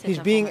donné cette He's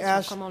being information.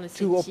 asked Comment le to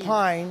sait-il?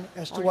 opine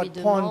as to On what lui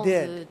Pon demande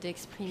did.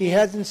 d'exprimer He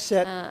hasn't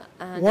said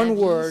un one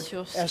avis word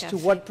sur ce as qu'a to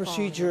fait what Pon.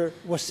 procedure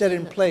was set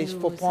in Il place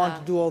for nous Pon a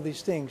to do all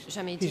these things.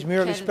 jamais dit He's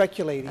merely quelle,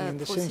 speculating in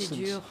this instance.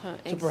 procédure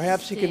So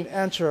perhaps he can existait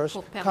answer us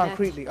pour permettre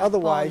concretely. à Pon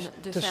Otherwise,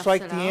 de to faire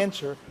strike the cela.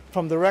 answer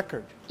from the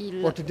record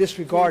Il or to faut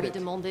disregard lui it.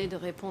 demander de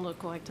répondre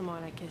correctement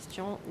à la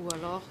question ou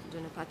alors de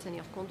ne pas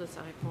tenir compte de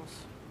sa réponse.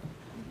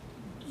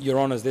 Your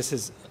Honours, this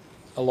is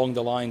along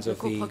the lines Le of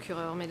the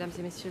coprocureur, mesdames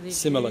et messieurs les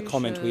similar juges,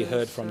 comment we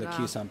heard from the cela,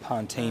 Khieu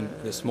Samphan team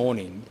this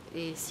morning,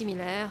 est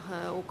similaire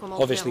au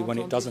commentaire obviously when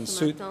it entendu doesn't ce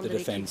suit matin the de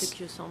l'équipe de defence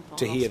Khieu Samphan.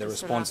 to hear the Lorsque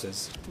cela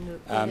responses, ne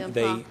convient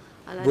they pas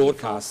à la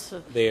broadcast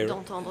défense their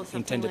d'entendre certaines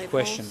intended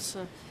réponses, questions.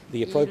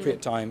 The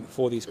appropriate time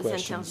for these ils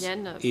questions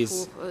interviennent is pour the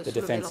soulever leurs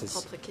defence's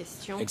propres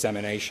questions,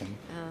 examination.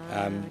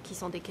 qui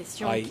sont des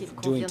questions I qu'il do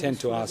convient de intend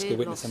to ask the soulever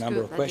witness a lorsque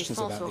number of la questions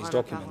défense about aura these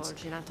la documents. parole.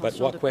 J'ai But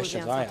l'intention what de poser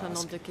questions un I certain ask,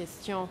 nombre de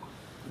questions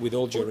with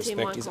all due aux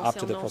témoins respect, is up to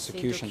the concernant ces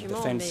prosecution. The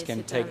documents, defence mais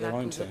can c'est take à their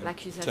own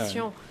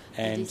l'accusation turn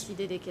de and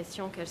décider des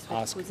questions qu'elle souhaite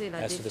ask poser. La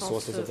as to the défense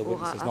sources of the aura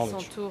witness's à son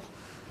knowledge. tour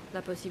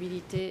la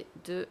possibilité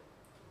de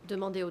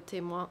demander aux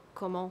témoins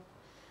comment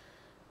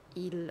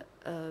il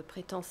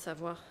prétend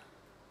savoir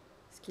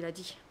ce qu'il a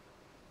dit.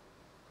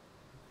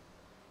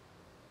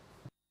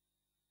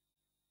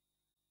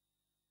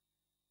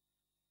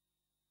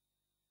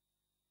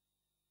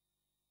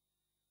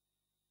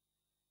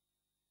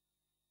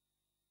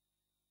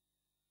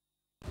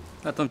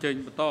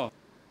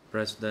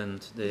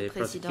 President, the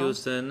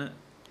prosecution,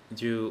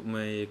 you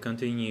may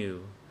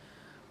continue.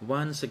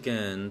 Once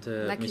again,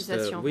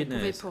 Mr.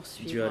 Witness,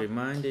 you are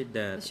reminded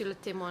that Monsieur le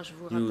témoin, je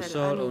vous you rappelle à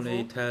shall nouveau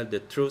only tell the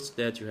truth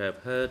that you have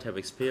heard, have que vous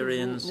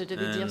experienced, ne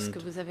devez dire ce and que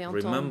vous avez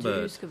entendu,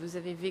 remembered, ce que vous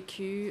avez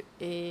vécu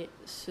et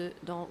ce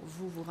dont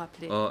vous vous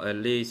rappelez. or at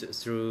least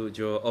through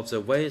your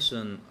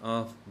observation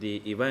of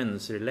the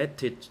events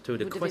related to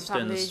the Vous devez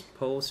questions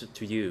posed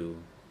to you.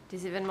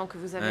 Des événements que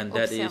vous avez And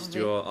that is observés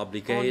your en lien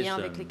obligation.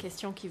 avec les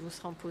questions qui vous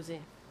seront posées.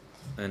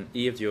 And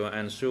if you are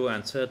unsure,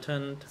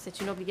 uncertain, C'est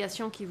une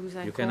obligation qui vous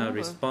you cannot incombe.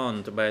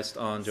 respond based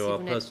on Si your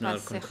vous n'êtes personal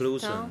pas conclusion.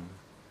 certain,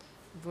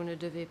 vous ne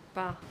devez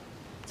pas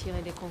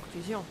tirer des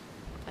conclusions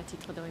à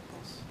titre de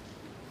réponse.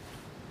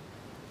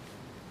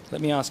 Let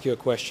me ask you a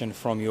question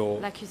from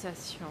your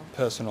L'accusation.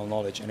 personal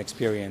knowledge and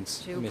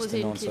experience, Je vais vous Mr. poser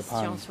une Nonsapan.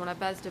 question sur la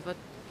base de votre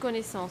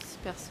connaissance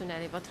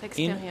personnelle et votre In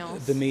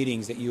expérience. the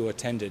meetings that you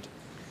attended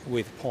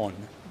with PON,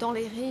 Dans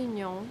les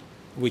réunions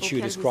which you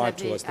auxquelles vous described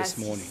to avez us this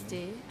morning,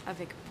 assisté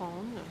avec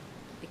PON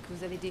et que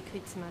vous avez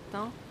décrite ce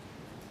matin,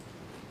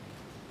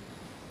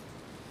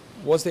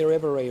 was there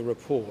ever a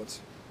report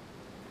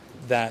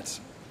that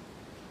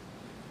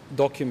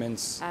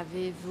documents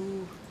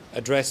avez-vous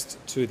addressed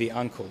to the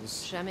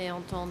uncles jamais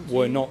entendu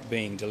were not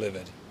being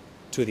delivered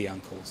to the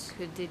uncles?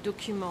 que des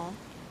documents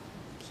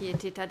qui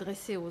étaient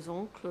adressés aux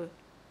oncles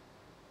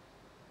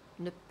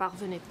ne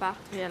parvenaient pas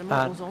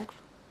réellement aux oncles?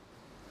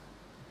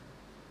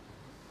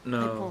 No,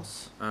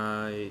 Réponse.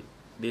 I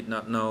did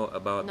not know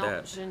about Non,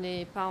 that. je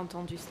n'ai pas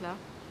entendu cela.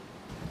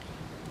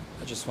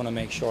 I just want to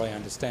make sure I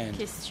understand.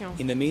 Question.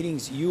 In the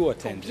meetings you Pour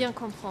attended, bien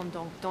comprendre,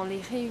 donc, dans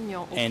les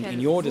réunions And auxquelles in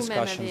your vous-même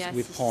discussions avez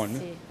with PON,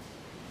 assisté,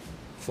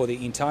 for the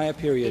entire et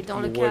period dans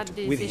you le worked cadre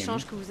des with him,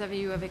 échanges que vous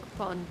avez eus avec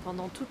PON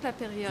pendant toute la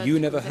période You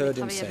que never vous avez heard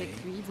him travaillé say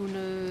avec lui, vous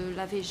ne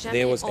l'avez jamais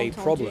there was a entendu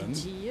problem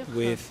dire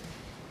with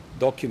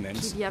documents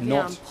qu'il y avait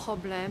un not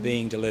problème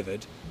being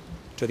delivered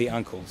to the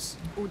uncles.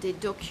 où des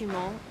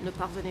documents ne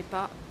parvenaient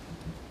pas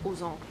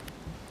aux oncles.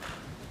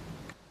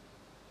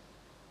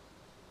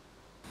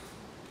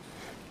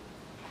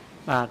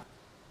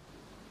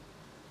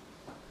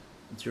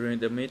 During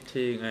the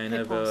meeting, I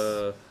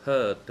never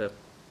heard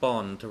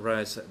PON to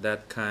raise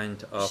that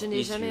kind of Je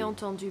n'ai jamais issue.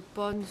 entendu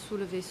PON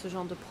soulever ce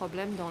genre de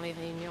problème dans les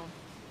réunions.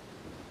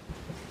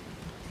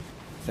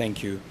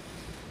 Thank you.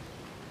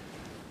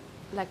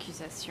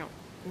 L'accusation.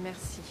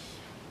 Merci.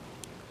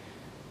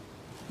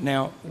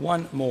 Now,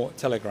 one more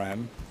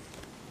telegram,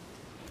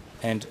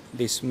 and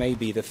this may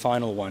be the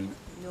final one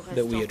Il nous reste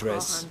that we encore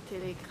address. un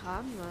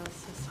télégramme.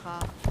 Ce sera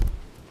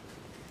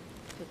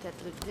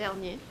peut-être le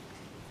dernier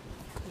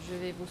que je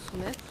vais vous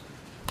soumettre.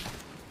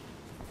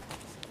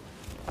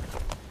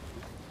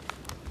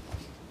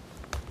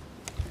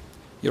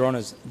 Your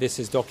Honours, this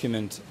is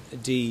document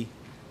Il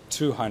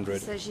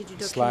s'agit du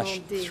document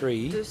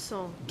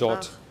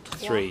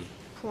D200/3.3.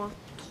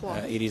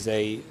 It is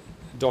a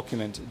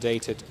document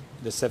dated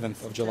the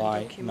 7th of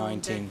July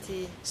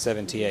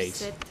 1978.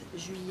 7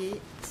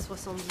 juillet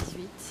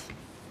 78.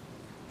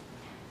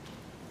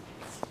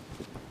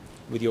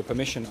 With your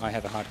permission, I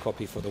have a hard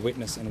copy for the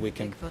witness, and we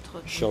can Avec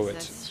votre show it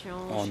autorisation,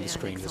 on j'ai the un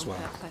screen as well.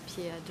 exemplaire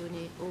papier à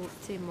donner aux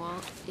témoins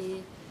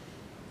et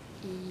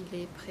il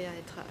est prêt à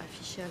être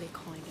affiché à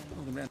l'écran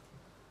également.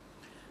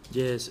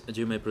 Yes,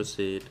 you may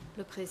proceed.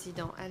 Le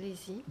président,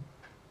 allez-y.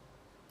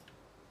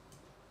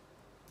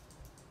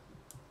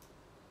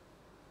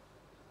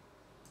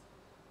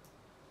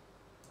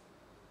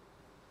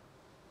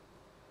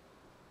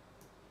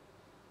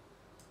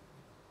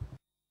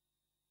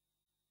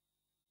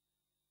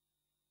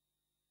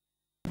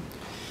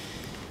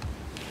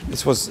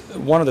 This was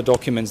one of the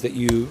documents that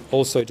you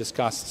also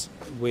discussed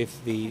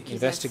with the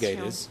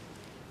investigators.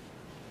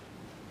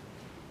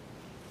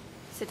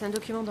 C'est un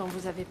document dont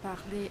vous avez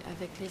parlé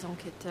avec les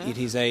enquêteurs. It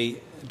is a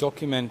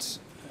document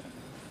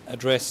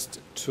addressed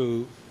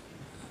to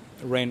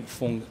Ren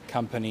Fung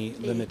Company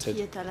et Limited,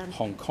 qui est à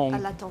Hong Kong.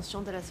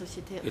 l'attention de la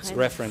société Its Ren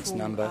reference Fung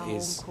number à Hong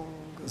is Kong.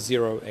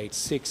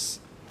 086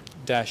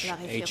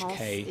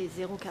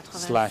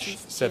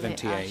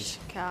 HK/78.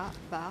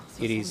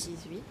 It is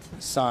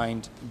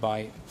signed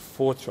by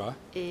Fortra,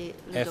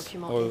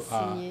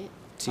 F-O-R-T-R-A,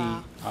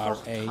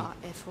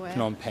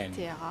 Phnom Penh.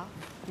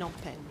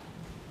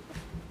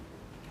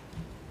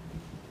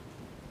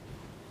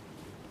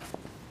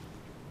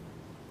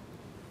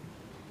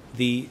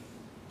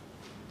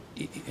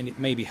 And it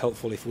may be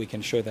helpful if we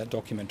can show that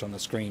document on the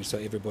screen so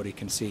everybody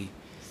can see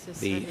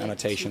the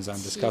annotations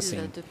I'm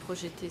discussing.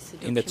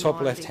 In the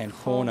top left-hand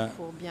corner,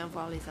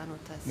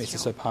 Mr.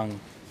 Sopang,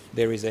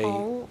 there is a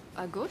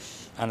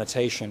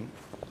annotation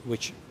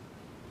which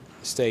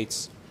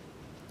states,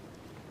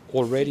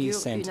 already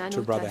sent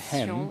to Brother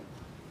Hem,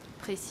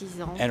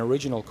 an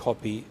original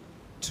copy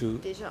to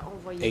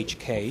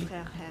HK,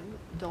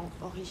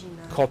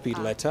 copied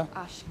letter,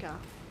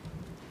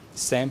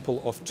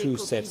 sample of 2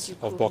 sets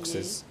of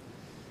boxes,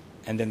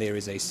 and then there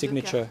is a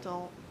signature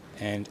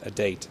and a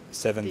date,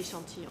 7th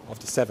of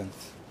the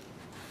 7th.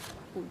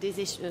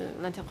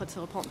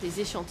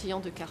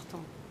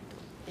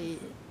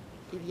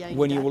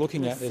 When you were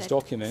looking at this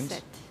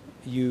document,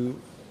 you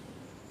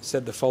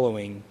said the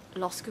following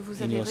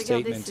in your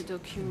statement,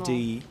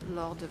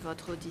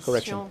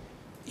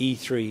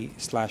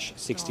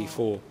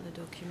 E3/64,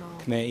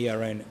 Khmer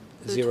ERN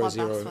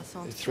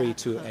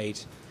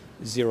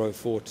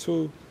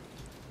 00328-042,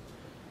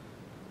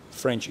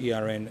 French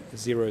ERN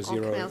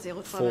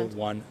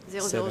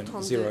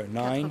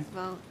 0041-709,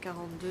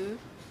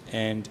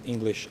 and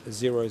English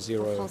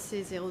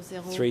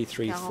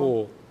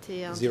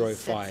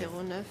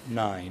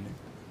 00-334-059.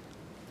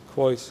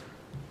 Quote,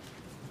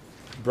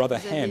 Brother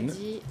Hem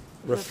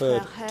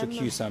referred to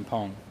Khieu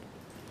Samphan.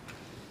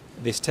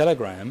 This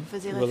telegram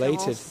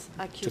related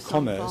to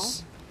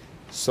commerce,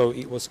 so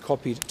it was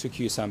copied to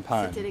Khieu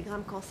Samphan.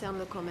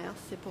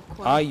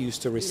 I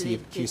used to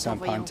receive Khieu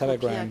Samphan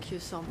telegram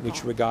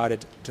which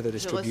regarded to the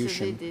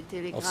distribution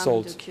of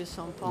salt,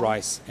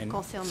 rice and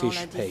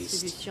fish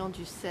paste.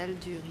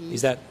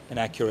 Is that an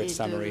accurate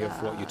summary of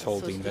what you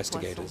told the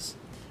investigators?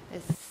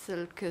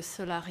 Est-ce que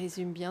cela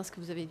résume bien ce que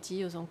vous avez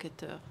dit aux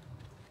enquêteurs?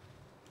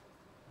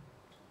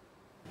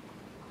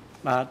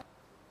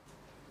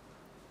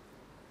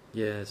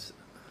 Yes,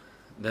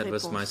 that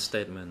was my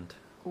statement.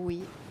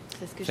 Oui,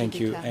 c'est ce que Thank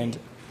you. And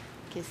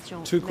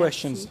two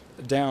questions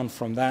down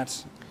from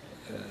that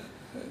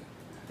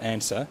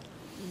answer.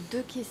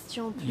 Deux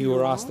questions plus you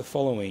were asked the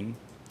following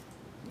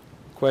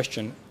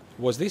question: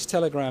 was this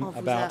telegram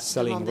about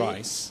selling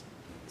rice?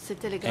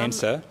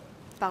 Answer: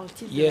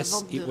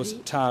 yes, it was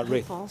Ta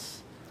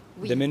Rith,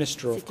 the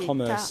Minister of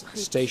Commerce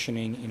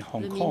stationing in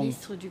Hong Kong,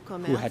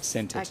 who had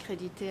sent it.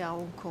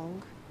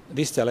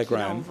 This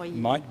telegram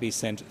might be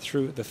sent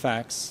through the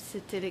fax,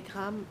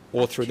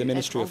 or through the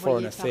Ministry of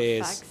Foreign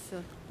Affairs,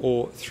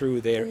 or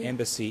through their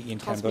embassy in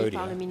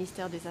Cambodia.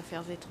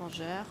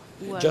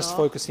 Just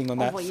focusing on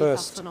that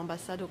first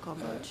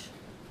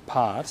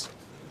part,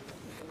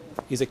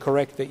 is it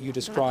correct that you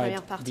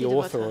described the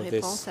author of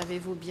this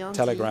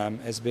telegram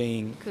as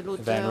being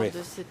Van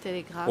Rith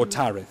or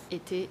Ta Rith?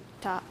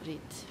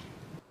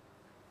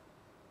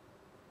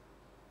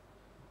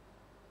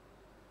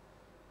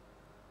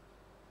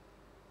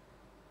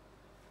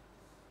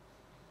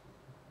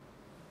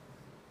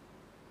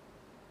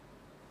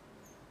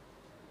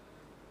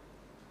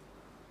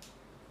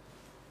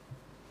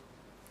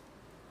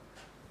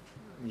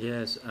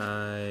 Yes,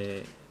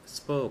 I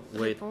spoke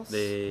with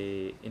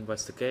the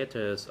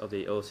investigators of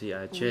the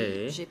OCIJ.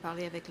 Oui, j'ai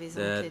parlé avec les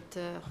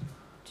enquêteurs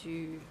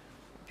du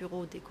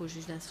bureau des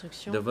co-juges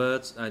d'instruction. The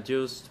words I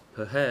used,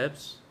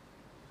 perhaps,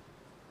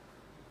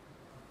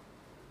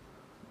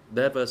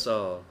 that was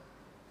all.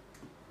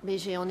 Mais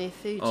j'ai en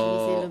effet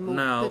utilisé le mot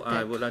now peut-être.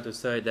 I would like to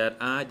say that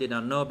I did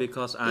not know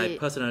because I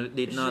personally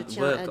did not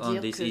work on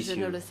this issue.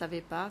 Je ne le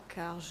savais pas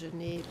car je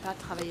n'ai pas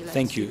travaillé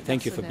là-dessus.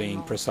 Thank you for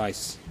being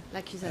precise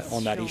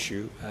on that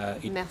issue.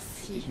 It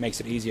makes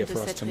it easier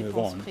for us to move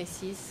on.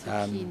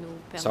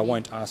 So I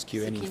won't ask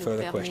you any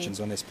further questions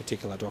on this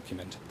particular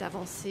document.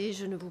 D'avancer,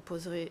 je ne vous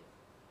poserai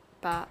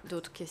pas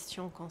d'autres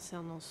questions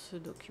concernant ce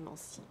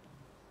document-ci.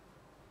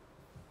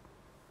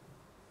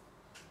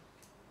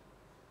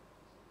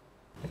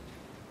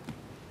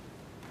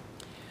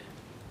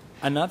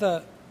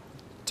 Another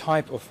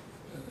type of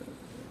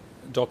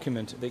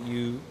document that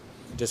you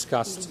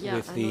discussed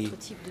with the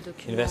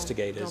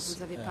investigators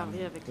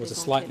was a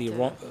slightly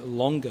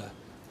longer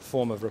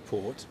form of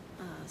report,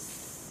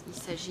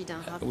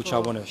 which I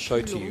want to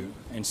show to you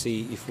and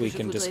see if we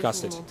can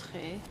discuss it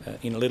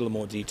in a little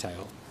more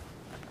detail.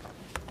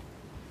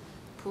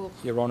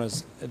 Your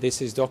Honours,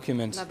 this is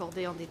document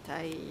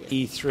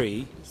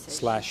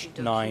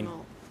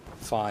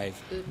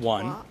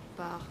E3/951.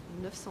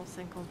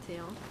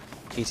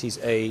 It is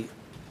a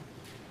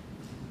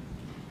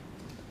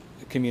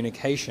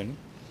communication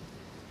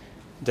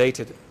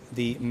dated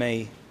the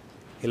May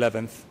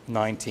 11th,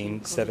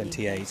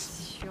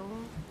 1978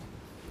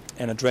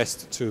 and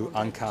addressed to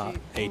Ankar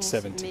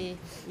 870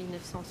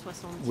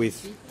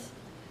 with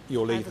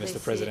your leave,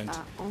 Mr. President,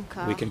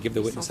 we can give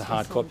the witness a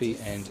hard copy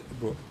and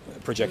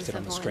project it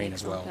on the screen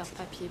as well.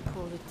 Papier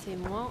pour le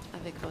témoin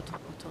avec votre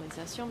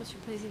autorisation, Monsieur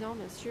le Président,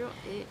 bien sûr,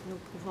 et nous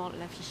pouvons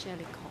l'afficher à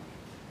l'écran.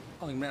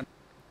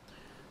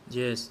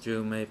 Yes,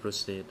 you may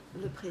proceed.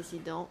 Le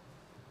Président,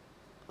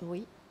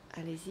 oui,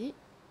 allez-y.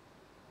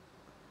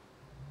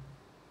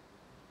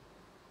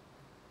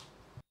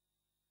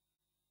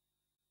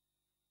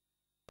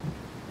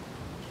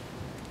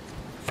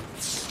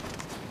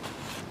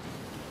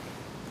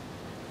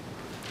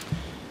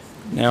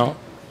 Now,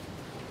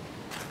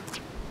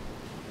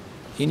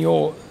 in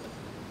your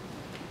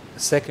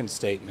second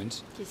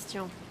statement,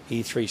 Question.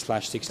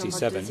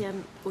 E3/67,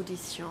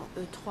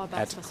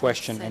 at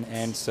question and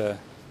answer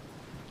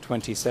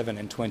 27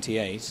 and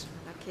 28,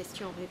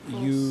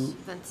 you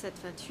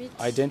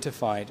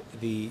identified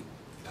the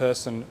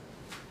person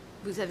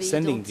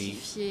sending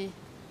the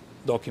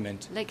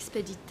document,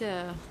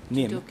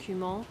 Nim,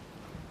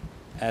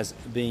 as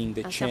being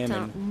the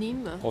chairman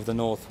of the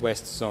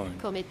Northwest Zone.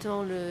 Comme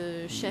étant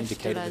le chef de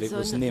Indicated la that it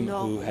was zone Nim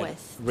who had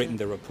nord-ouest. written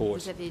the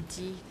report Vous avez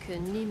dit que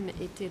Nim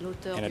était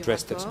l'auteur and du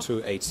addressed it rapport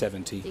to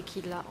 870. et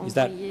qu'il l'a Is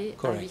that envoyé à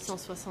correct?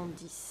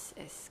 870.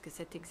 Est-ce que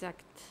c'est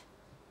exact?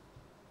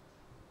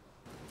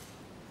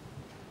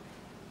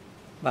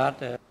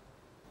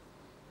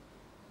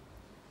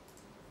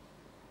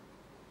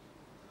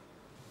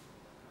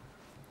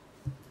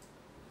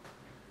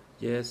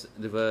 Yes,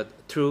 the word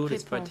true Réponse.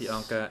 respecting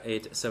Anka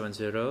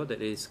 870,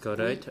 that is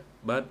correct. Oui.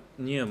 But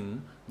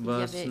Nyum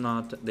was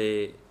not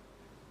the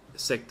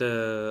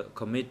sector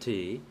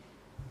committee.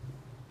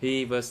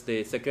 He was the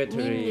Nim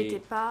secretary n'était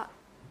pas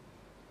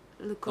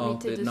le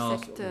comité the de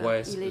secteur.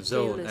 Northwest Il était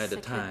zone le at the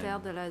secrétaire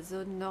time. de la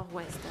zone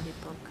nord-ouest à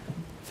l'époque.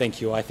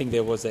 Thank you. I think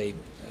there was a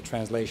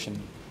translation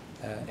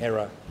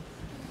error.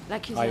 I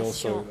L'accusation,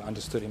 also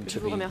understood him je to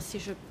vous be remercie,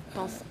 je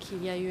pense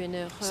qu'il y a eu une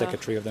erreur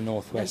Secretary of the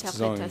Northwest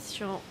Zone.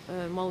 d'interprétation.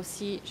 Moi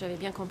aussi, j'avais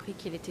bien compris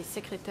qu'il était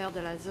secrétaire de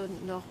la zone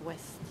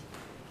nord-ouest.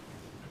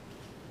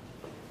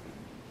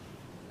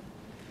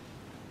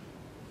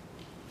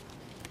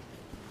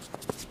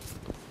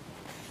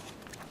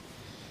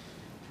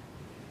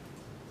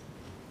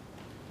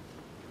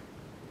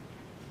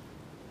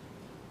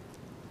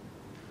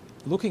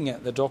 Looking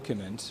at the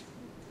document,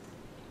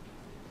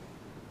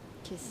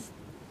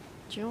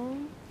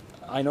 Question.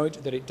 I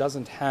note that it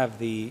doesn't have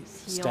the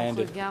Si on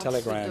standard regarde ce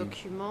telegram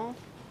document,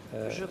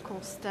 je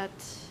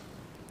constate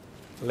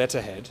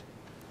letterhead.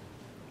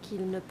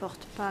 qu'il ne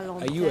porte pas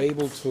Are you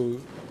able l'entête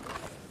to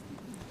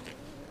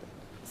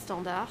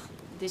standard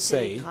des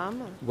say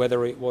télégrammes.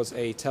 whether it was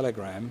a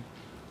telegram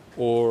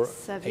or a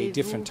Savez-vous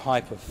different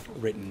type of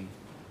written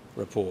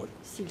report?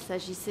 s'il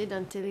s'agissait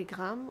d'un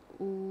télégramme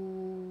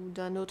ou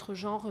d'un autre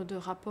genre de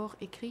rapport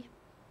écrit?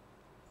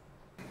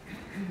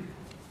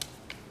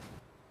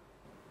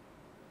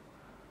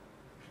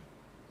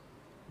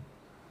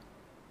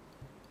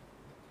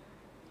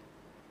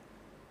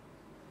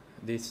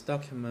 This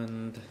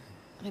document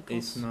Réponse.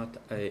 is not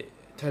a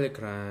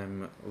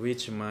telegram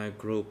which my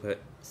group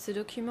Ce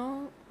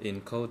document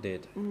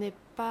encoded. n'est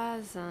pas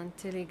un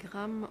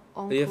télégramme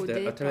If encodé a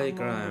par mon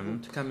telegram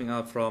groupe. coming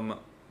out from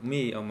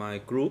me or my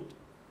group,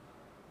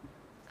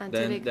 Un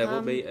then there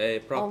will télégramme be a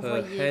proper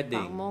envoyé par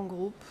heading mon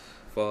groupe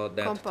for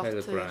that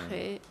telegram.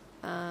 comporterait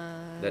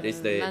That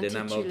is the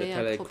number of the l'intitulé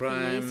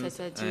approprié, telegram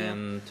c'est-à-dire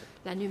and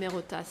la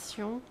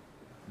numérotation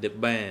the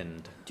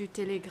band du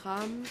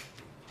télégramme,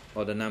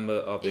 or the number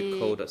of the et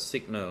code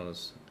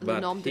signals. le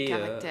But nombre de here,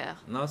 caractères.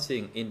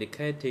 nothing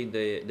indicating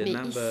the Mais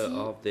number ici,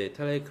 of the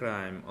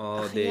telegram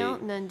or rien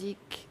the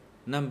n'indique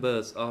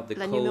numbers of the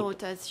la code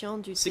numérotation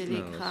du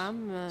signals.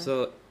 télégramme.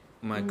 So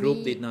my group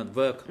ni did not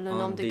work le on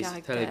nombre de this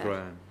caractères.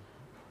 telegram.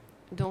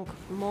 Donc,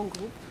 mon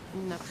groupe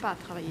n'a pas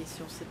travaillé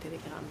sur ce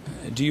télégramme.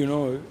 Do you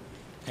know,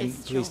 and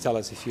Question. please tell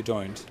us if you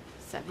don't,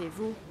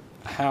 Savez-vous?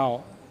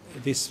 how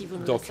this Si vous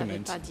ne le savez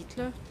document pas,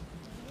 dites-le.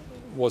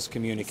 was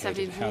communicated,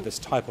 Savez-vous how this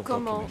type of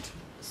comment document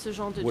ce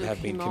genre de would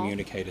have been document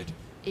communicated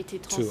était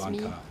to transmis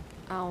Ankara?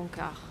 à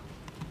Ankara?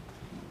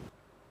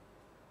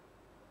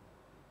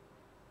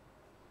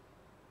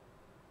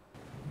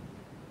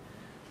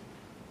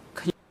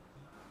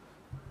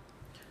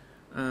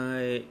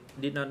 I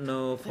did not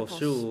know for Réponse.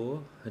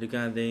 sure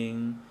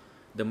regarding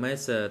the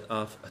method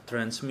of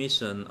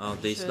transmission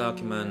of this Je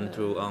document ne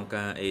through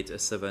Anka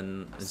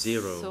 870. Je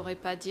ne saurais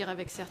pas dire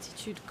avec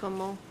certitude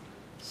comment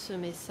ce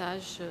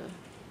message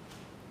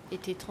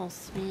était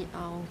transmis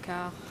à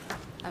Ankara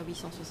à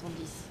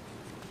 870.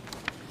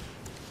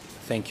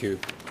 Thank you.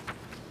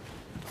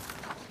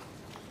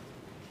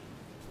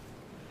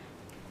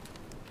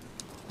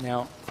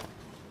 Now,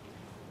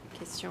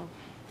 Question.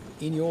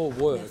 in your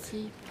work,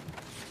 Merci.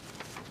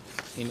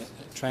 in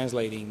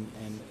translating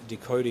and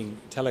decoding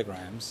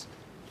telegrams,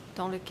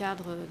 Dans le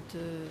cadre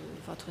de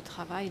votre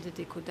travail de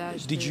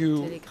décodage Did de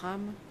you-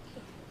 télégrammes,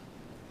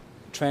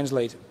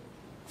 translate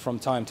from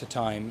time to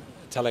time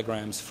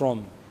telegrams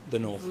from the vous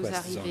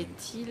Northwest Zone.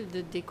 arrivait-il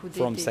de décoder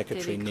From des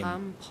Secretary Nim.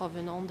 télégrammes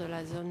provenant de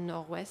la zone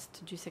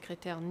nord-ouest du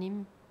secrétaire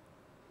Nim?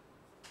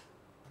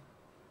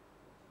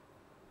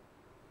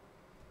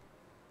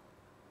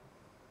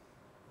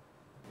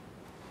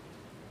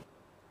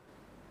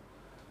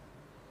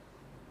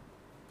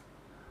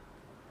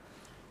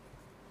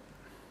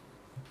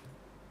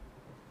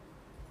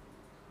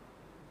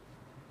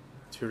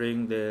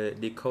 During the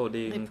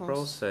decoding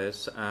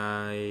process,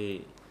 I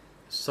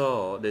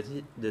saw the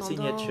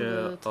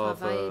signature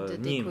of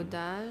Nim,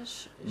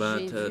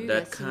 but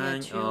that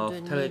kind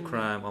of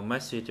telegram or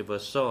message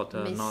was short,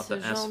 not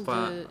as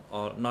far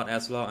or not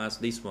as long as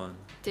this one.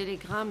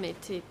 Télégramme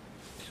était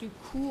plus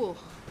court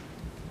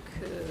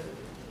que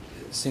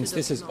Since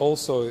this is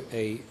also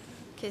a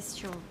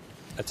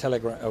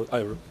telegram,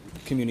 a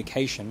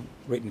communication,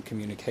 written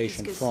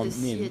communication from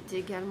Nim,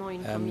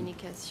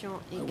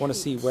 I want to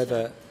see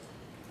whether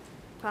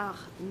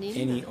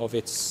any of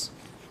its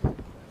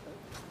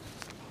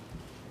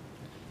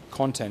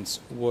contents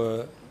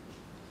were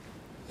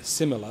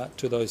similar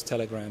to those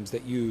telegrams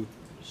that you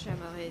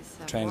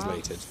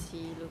translated. Si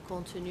le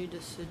contenu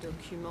de ce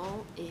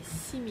document est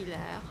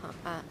similaire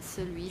à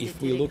celui If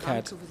des we look télégrammes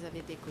at que vous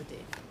avez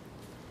décodés.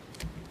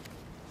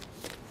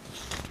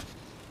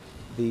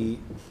 The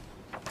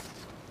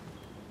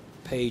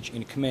page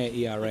in Khmer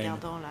ERN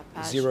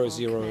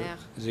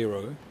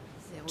 000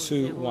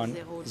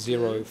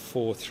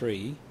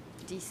 21043,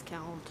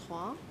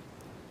 1043,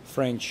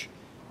 French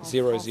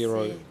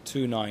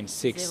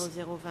 00296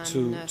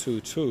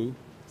 222,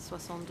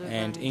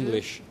 and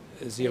English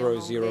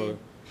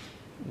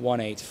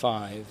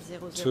 00185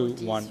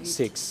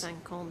 216.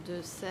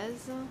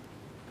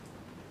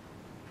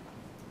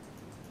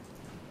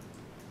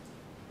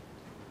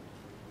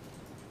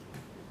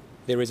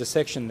 There is a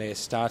section there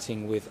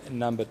starting with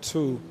number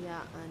 2,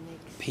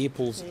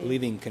 people's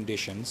living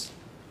conditions,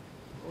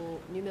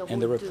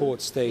 and the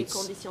report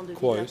states,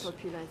 quote,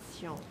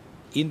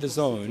 in the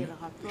zone,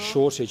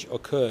 shortage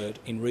occurred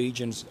in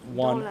regions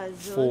 1,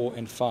 4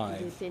 and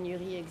 5,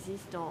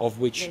 of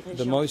which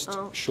the most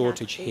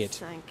shortage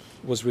hit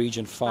was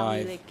region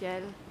 5,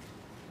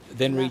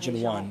 then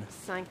region 1,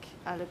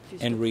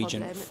 and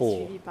region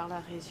 4.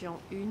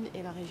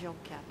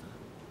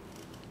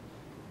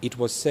 It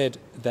was said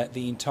that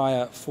the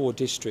entire 4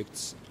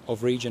 districts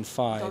of region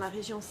 5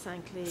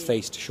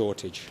 faced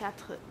shortage.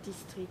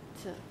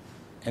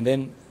 And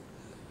then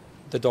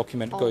the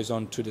document goes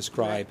on to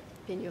describe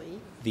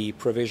the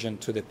provision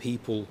to the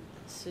people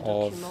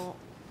of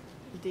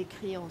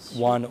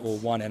 1 or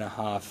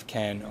 1.5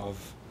 can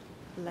of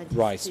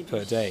rice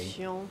per day.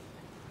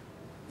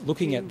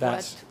 Looking at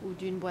that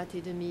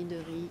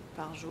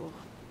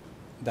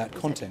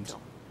content,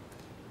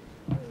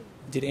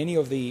 did any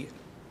of the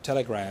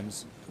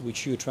telegrams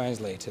which you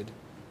translated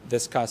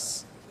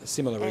discuss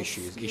similar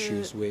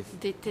issues with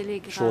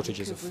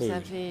shortages of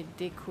food?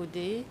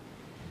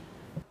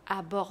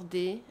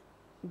 Aborder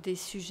des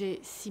sujets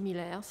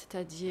similaires,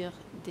 c'est-à-dire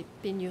des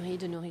pénuries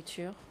de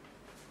nourriture.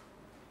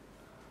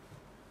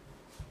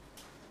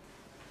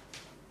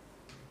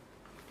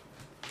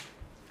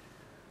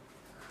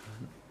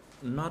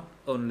 Not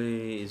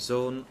only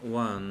Zone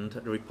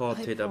 1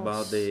 reported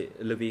about the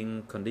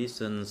living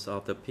conditions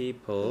of the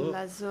people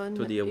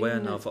to the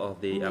awareness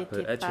of the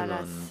upper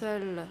echelon.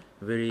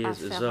 Various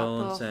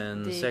zones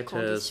and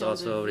sectors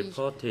also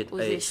reported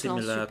a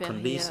similar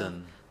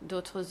condition.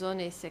 D'autres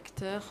zones et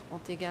secteurs ont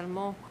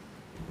également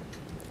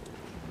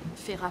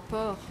fait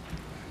rapport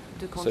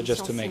de conditions So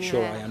just to make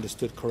sure I similaires.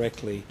 understood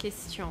correctly,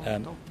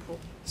 Donc pour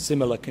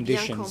similar bien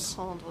conditions,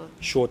 comprendre,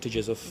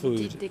 shortages of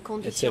food, des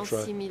conditions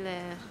etc.,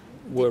 similaires,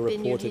 were des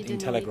pénuries reported de in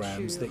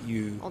telegrams nourriture that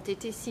you ont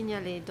été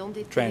signalées dans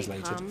des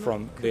translated télégrammes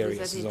from que vous various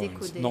avez zones,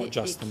 décodés not et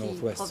just the qui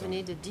northwest zone.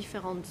 provenaient de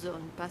différentes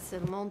zones, pas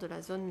seulement de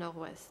la zone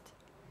nord-ouest.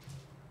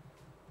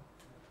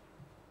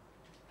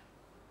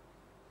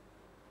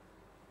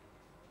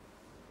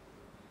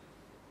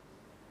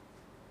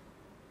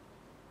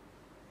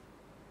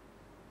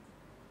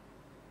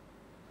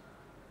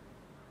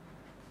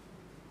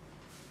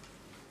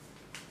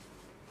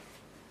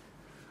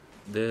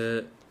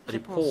 The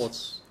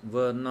reports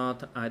were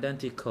not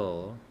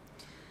identical.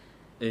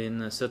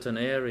 In certain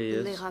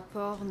areas, Les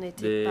rapports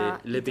n'étaient the pas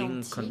living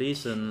identiques.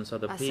 conditions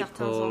of the À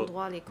certains people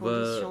endroits, les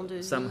conditions were de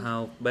vie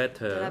somehow de la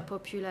better,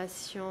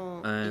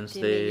 population and étaient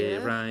the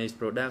meilleures. rice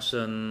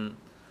production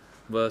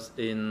was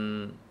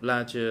in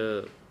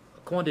larger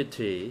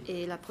quantity.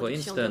 Et la For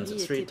production de instance,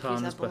 riz 3 était plus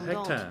tons per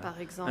abondante, hectare, par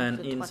exemple, and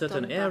 3 in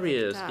certain tonnes par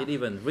areas hectare. it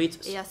even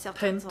reached Et à 10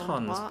 certains tons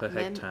endroits, per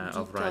même hectare 10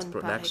 of rice tonnes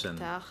par production.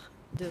 hectare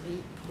de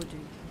riz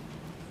produit.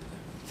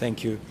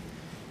 Thank you.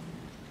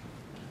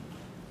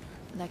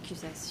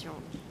 L'accusation.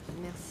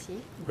 Merci.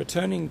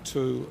 Returning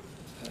to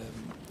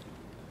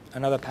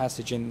another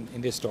passage in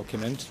this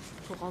document,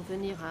 Pour en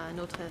venir à un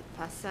autre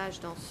passage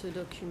dans ce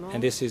document,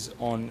 and this is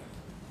on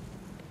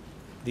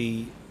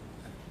the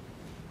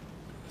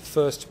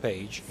first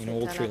page in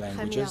all 3 c'est à la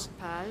languages. première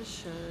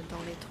page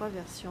dans les 3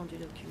 versions du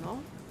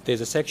document.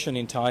 There's a section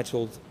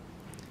entitled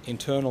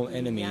Internal Il y a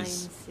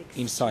Enemies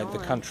une section Inside the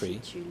Country,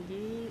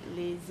 intitulée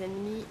Les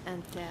ennemis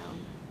internes.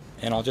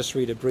 and I'll just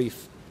read a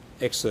brief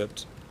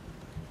excerpt.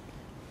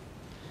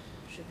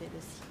 Je vais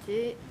le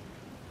citer.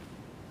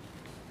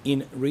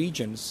 In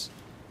regions,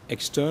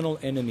 external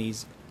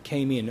enemies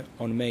came in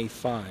on May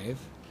 5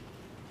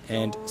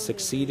 and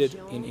succeeded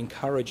in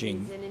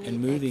encouraging and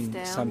moving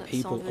some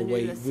people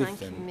away with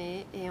them.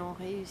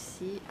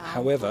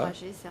 However,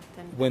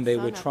 when they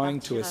were trying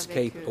to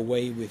escape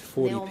away with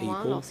 40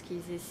 people,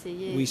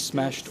 we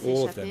smashed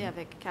all of them,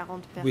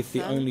 with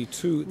the only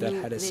 2 that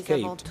had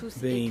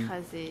escaped being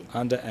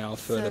under our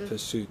further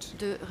pursuit.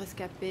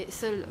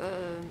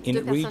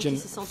 In region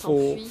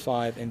 4,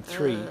 5 and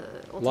 3,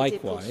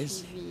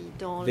 likewise,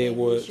 there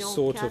were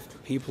sort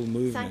of people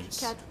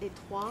movements,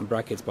 in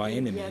brackets by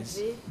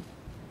enemies,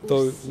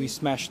 though we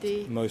smashed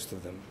most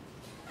of them.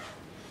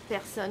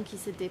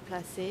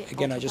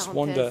 Again, I just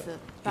wonder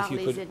if you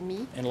could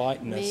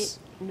enlighten us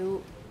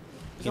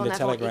in the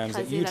telegrams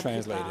that you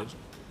translated,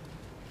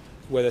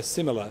 whether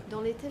similar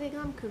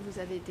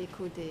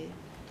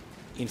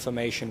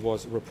information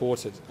was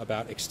reported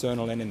about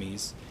external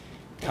enemies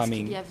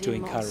coming to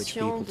encourage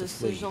people to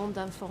flee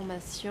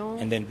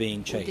and then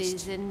being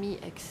chased.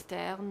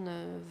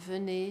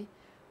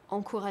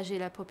 Encourager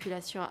la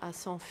population à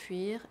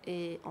s'enfuir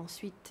et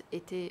ensuite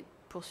était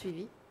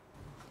poursuivi.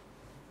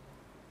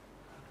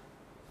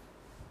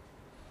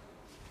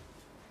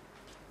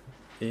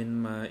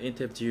 In my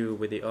interview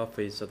with the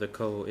Office of the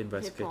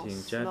Co-Investigating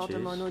Lors de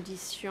Judges, mon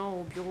audition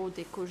au bureau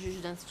des co-juges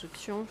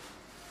d'instruction,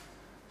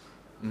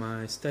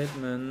 my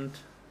statement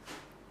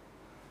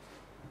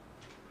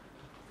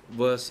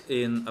was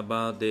in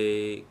about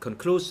the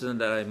conclusion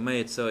that I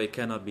made, so it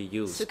cannot be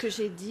used. ce que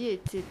j'ai dit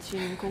était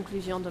une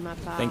conclusion de ma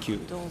part. Thank you.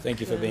 Donc,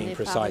 Thank you for being n'est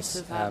pas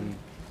precise. recevable.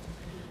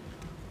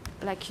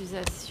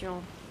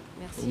 L'accusation.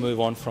 Merci. We'll move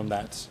on from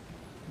that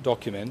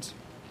document.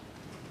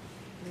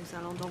 Nous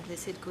allons donc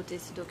laisser de côté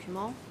ce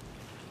document.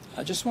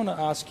 I just want to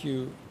ask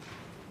you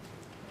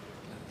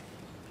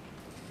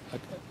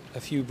a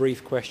few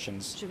brief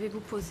questions Je vais vous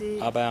poser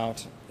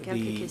about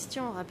quelques the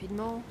questions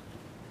rapidement.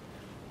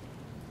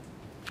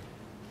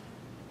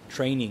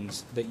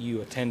 trainings that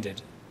you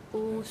attended.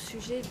 Au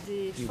sujet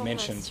des You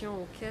mentioned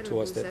formations auxquelles to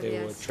us vous that avez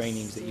there were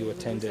trainings that assisté, you vous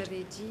attended,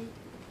 avez dit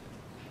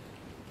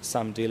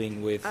some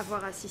dealing with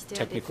avoir assisté à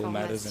des technical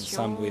matters and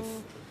some with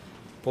formations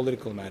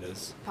political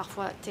matters.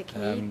 parfois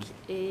techniques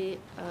et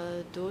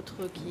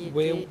d'autres qui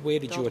Where étaient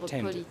did you d'ordre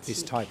attend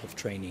this politique. type of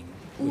training?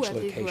 Où Which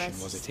avez-vous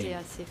location was it assisté in?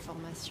 à ces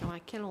formations? À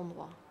quel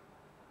endroit?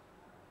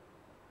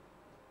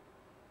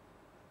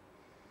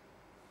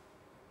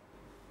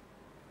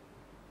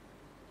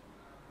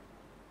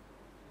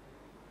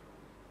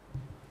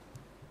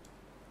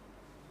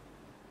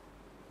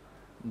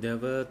 There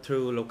were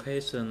 2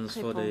 locations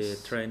for the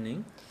Réponse.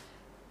 training.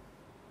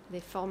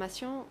 Les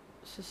formations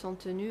se sont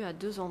tenues à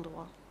 2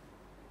 endroits.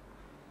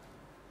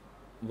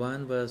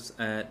 One was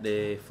at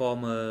the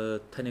former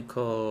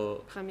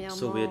technical Premièrement,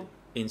 Soviet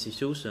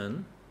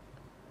institution,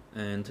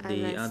 and à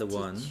the other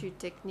one, l'Institut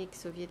technique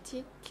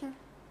soviétique,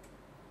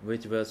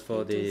 which was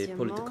for Et the deuxièmement,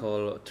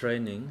 political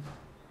training,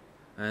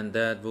 and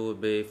that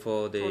would be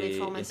for pour les the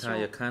formations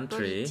entire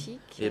country.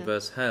 politiques. It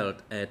was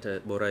held at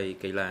Borei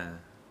Keila.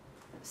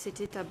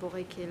 C'était à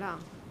Borei-Keila,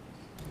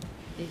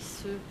 et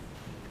ce,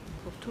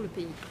 pour tout le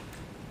pays.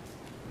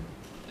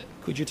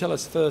 Could you tell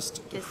us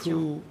first Question.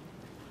 who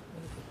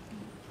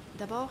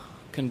D'abord,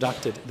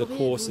 conducted the pourriez-vous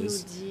courses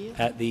nous dire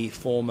at the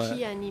former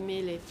qui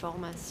animait les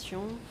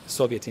formations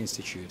Soviet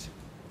Institute?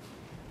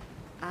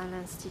 à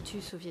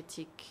l'Institut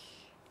soviétique?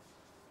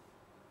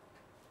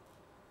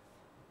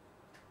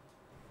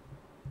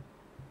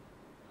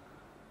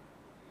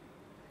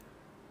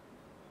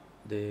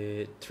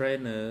 The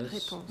trainers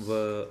Réponse.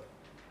 were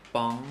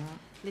Pong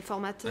Les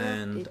formateurs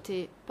and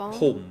étaient Pang,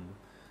 Hum.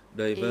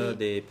 They were Et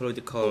the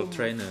political Hum.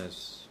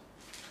 trainers.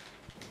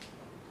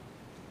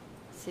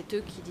 c'est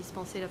eux qui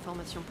dispensaient la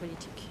formation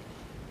politique.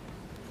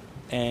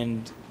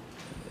 And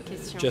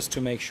Question. just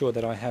to make sure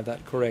that I have that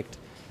correct,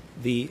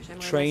 the J'aimerais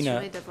trainer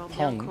m'assurer d'avoir bien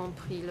Pong,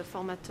 compris. Le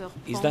formateur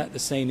is Pang that the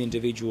same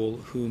individual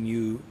whom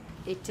you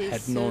était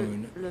had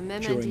known le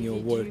même during your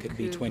individu work at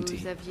que B20?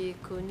 vous aviez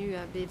connu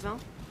à B20?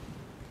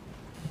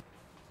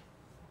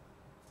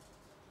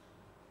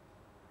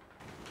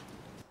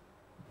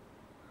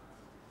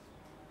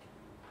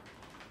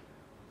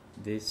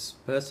 This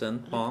person,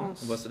 Pong,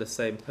 Réponse. was the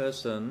same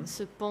person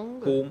Ce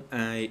Pong whom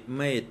I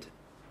met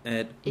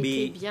at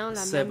était bien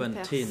la même B17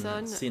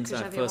 personne since que I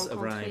j'avais first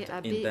rencontrée arrived à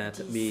in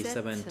that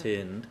B17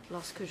 B17.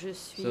 lorsque je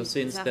suis So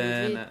since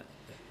arrivée. then,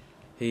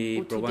 he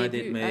au tout provided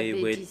début, me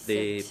à with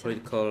the B17.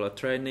 political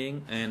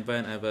training, and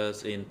when I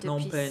was in Phnom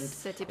Depuis Penh,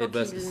 cette it époque,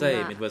 was the il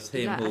same. m'a- It was il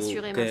him a who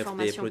assuré ma gave the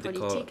formation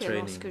political politique et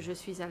training. lorsque je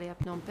suis allée à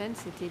Phnom Penh,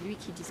 c'était lui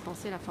qui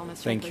dispensait la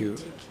formation Thank you.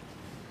 politique.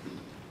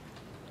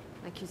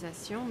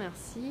 Accusation,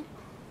 merci.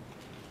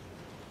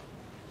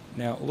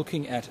 Now,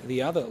 looking at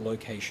the other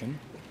location,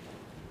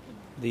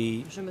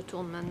 the Je me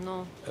tourne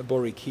maintenant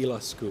Borikila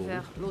School,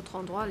 vers l'autre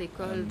endroit,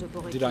 l'école de did I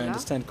Borikila.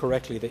 understand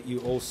correctly that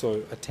you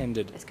also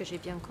attended Est-ce que j'ai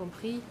bien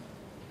compris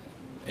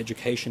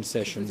education que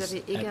sessions vous avez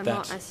at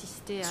également that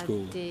assisté à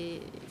school?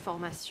 des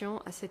formations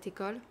à cette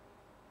école?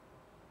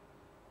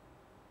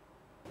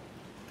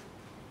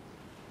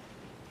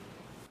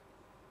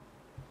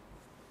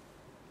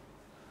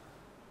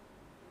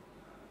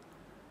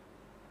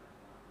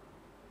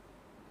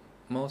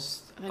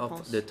 Most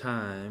of the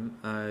time,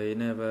 I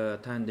never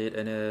attended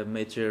any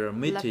major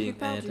meeting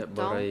at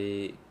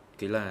Borei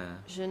Kila.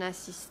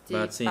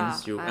 But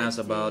since you asked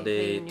about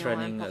the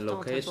training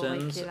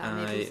locations,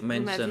 I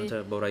mentioned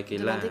Borei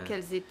Kila.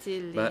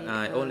 But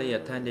I only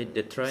attended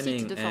the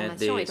training at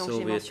the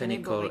Soviet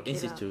Technical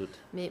Institute.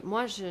 Mais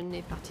moi, je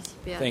n'ai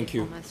participé à des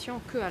formations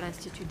que à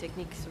l'Institut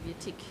technique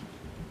soviétique.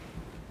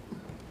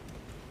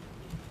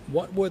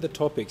 What were the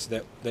topics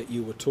that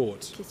you were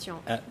taught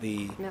at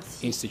the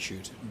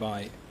institute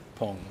by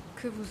Pong?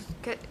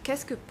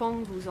 Qu'est-ce que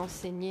Pong vous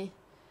enseignait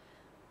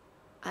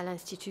à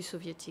l'Institut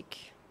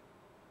soviétique?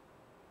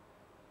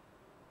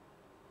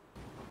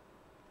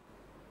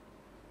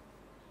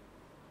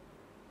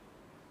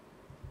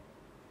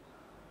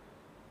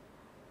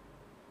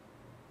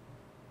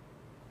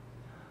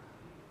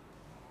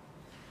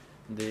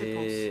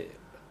 The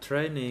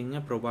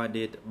training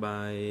provided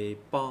by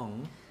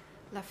Pong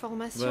La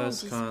formation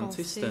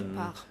dispensée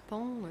par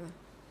Pong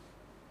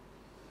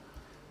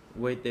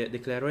with the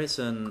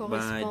declaration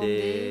by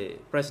the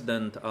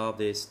President of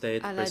the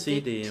State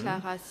Presidium,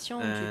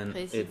 and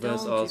it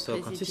was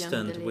also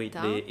consistent with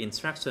the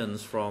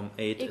instructions from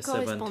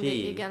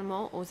 870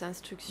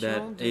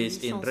 that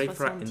is in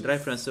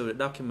reference to the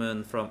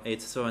document from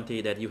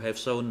 870 that you have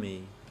shown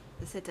me.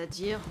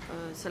 C'est-à-dire,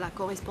 cela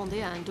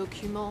correspondait à un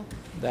document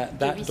de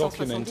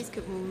 870 que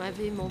vous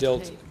m'avez montré.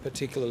 Dealt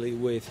particularly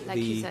with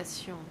the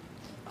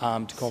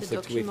armed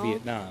conflict with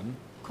Vietnam.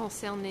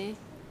 Concernait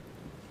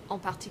en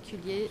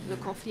particulier le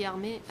conflit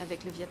armé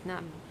avec le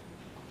Vietnam.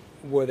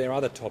 Were there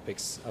other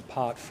topics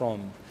apart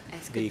from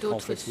the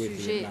conflict with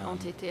Vietnam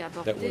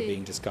that were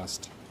being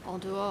discussed? En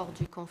dehors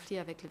du conflit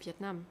avec le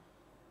Vietnam?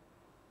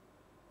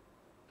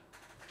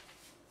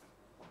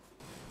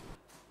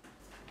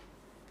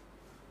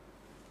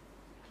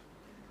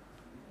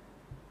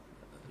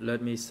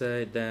 Let me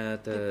say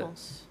that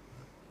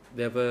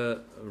there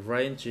were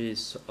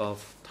ranges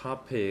of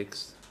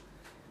topics,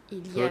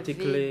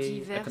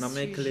 politically,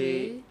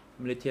 economically,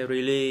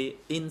 militarily,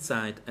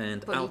 inside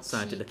and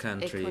outside the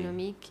country.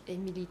 In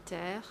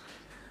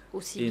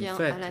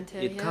fact,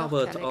 it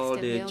covered all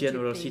the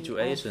general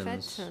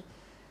situations.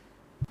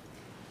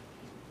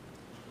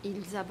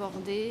 Ils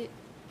abordaient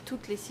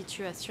toutes les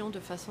situations de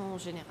façon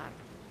générale.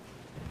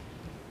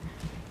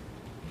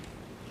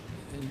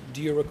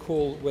 Do you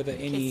recall whether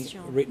any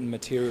written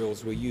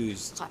materials were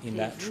used in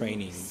that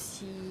training?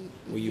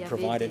 Were you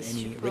provided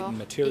any written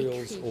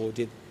materials, or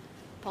did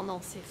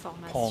Pong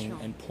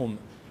and Pum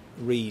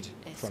read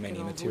from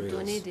any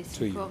materials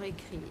to you?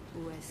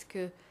 Ou est-ce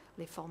que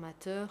les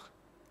formateurs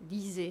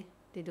lisaient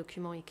des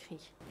documents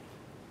écrits?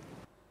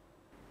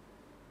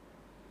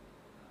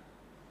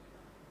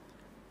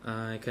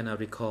 I cannot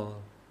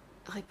recall.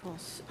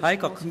 Réponse.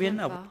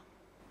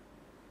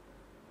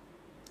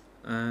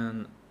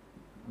 And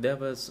there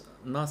was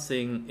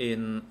nothing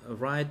in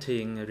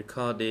writing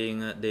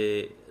recording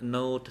the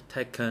note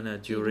taken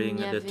during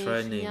the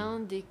training. Il n'y avait rien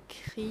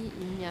d'écrit,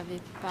 il n'y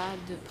avait pas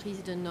de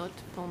prise de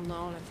notes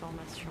pendant la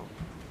formation.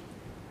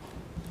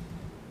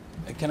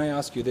 Can I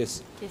ask you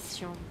this?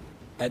 Question.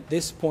 At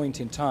this point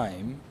in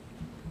time,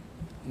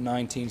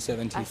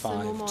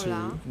 1975 to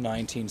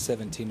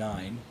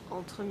 1979,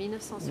 entre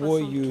 1975 were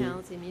you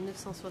et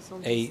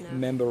 1979, a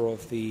member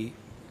of the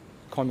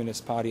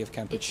Communist Party of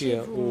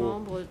Kampuchea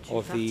or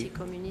of the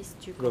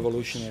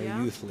Revolutionary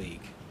Youth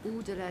League?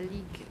 Ou de la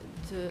Ligue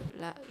de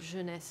la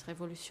jeunesse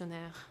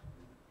révolutionnaire?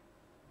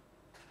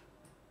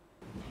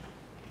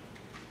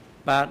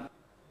 But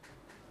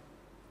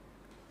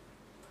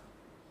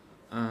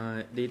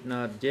I did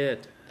not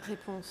yet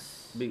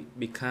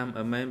become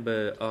a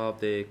member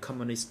of the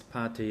Communist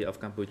Party of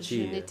Cambodia.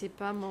 Je n'étais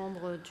pas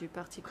membre du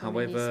Parti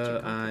communiste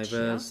However, du I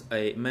was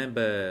a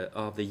member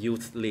of the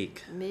Youth League.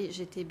 Mais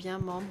j'étais bien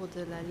membre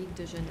de la Ligue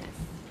de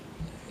jeunesse.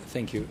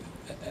 Thank you.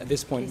 At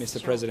this point,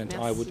 Mr. President,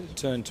 I would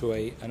turn to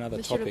another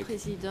Monsieur topic. le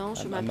Président,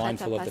 je I'm m'apprête à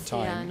mindful of the passer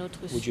à un time. autre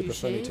Would you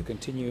prefer me sujet. to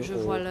continue, Je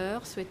or vois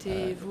l'heure.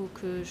 Souhaitez-vous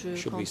que je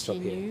should we stop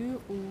here? continue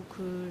ou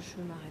que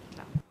je m'arrête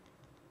là?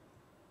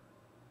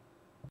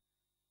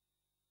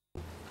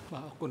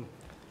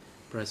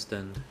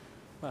 President.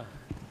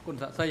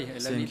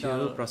 Thank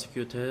you,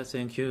 prosecutor.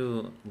 Thank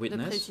you,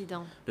 witness.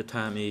 The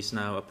time is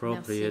now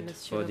appropriate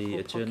for the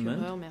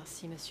adjournment.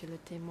 Merci, monsieur le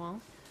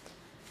témoin.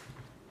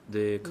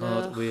 The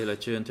court will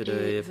adjourn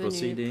today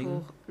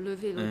proceeding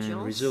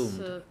and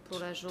resume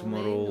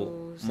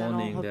tomorrow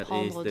morning, that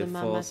is the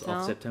 4th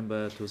of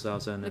September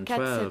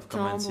 2012,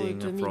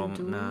 commencing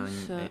from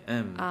 9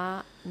 a.m.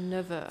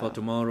 For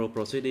tomorrow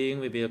proceeding,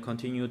 we will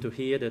continue to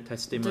hear the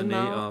testimony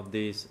of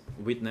this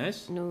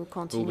witness, who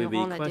will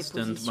be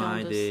questioned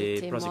by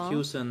the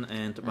prosecution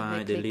and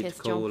by the lead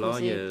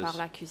co-lawyers.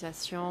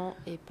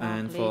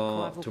 And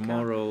for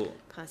tomorrow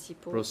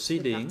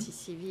proceeding,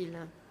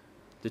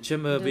 the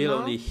chamber will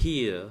only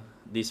hear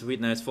this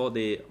witness for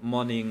the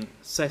morning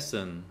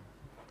session.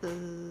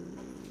 And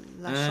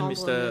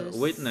Mr.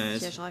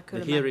 Witness,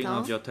 the hearing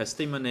of your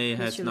testimony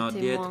has not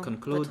yet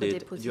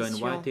concluded. You are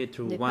invited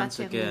to once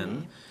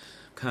again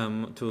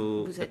come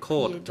to the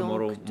court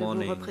tomorrow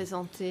morning.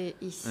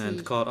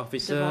 And court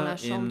officer,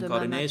 in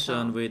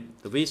coordination with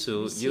the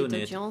visual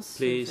unit,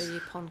 please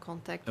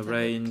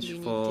arrange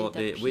for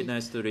the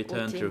witness to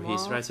return to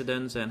his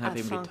residence and have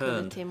him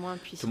returned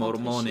tomorrow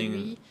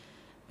morning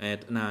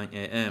at 9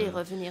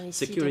 a.m.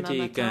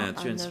 Security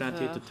guards, you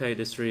instructed to take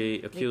the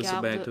 3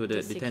 accused back to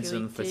the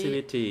detention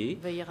facility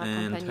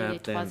and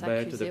have them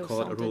back to the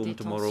courtroom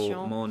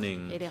tomorrow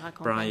morning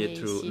prior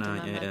to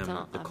 9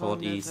 a.m. The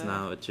court is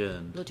now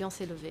adjourned.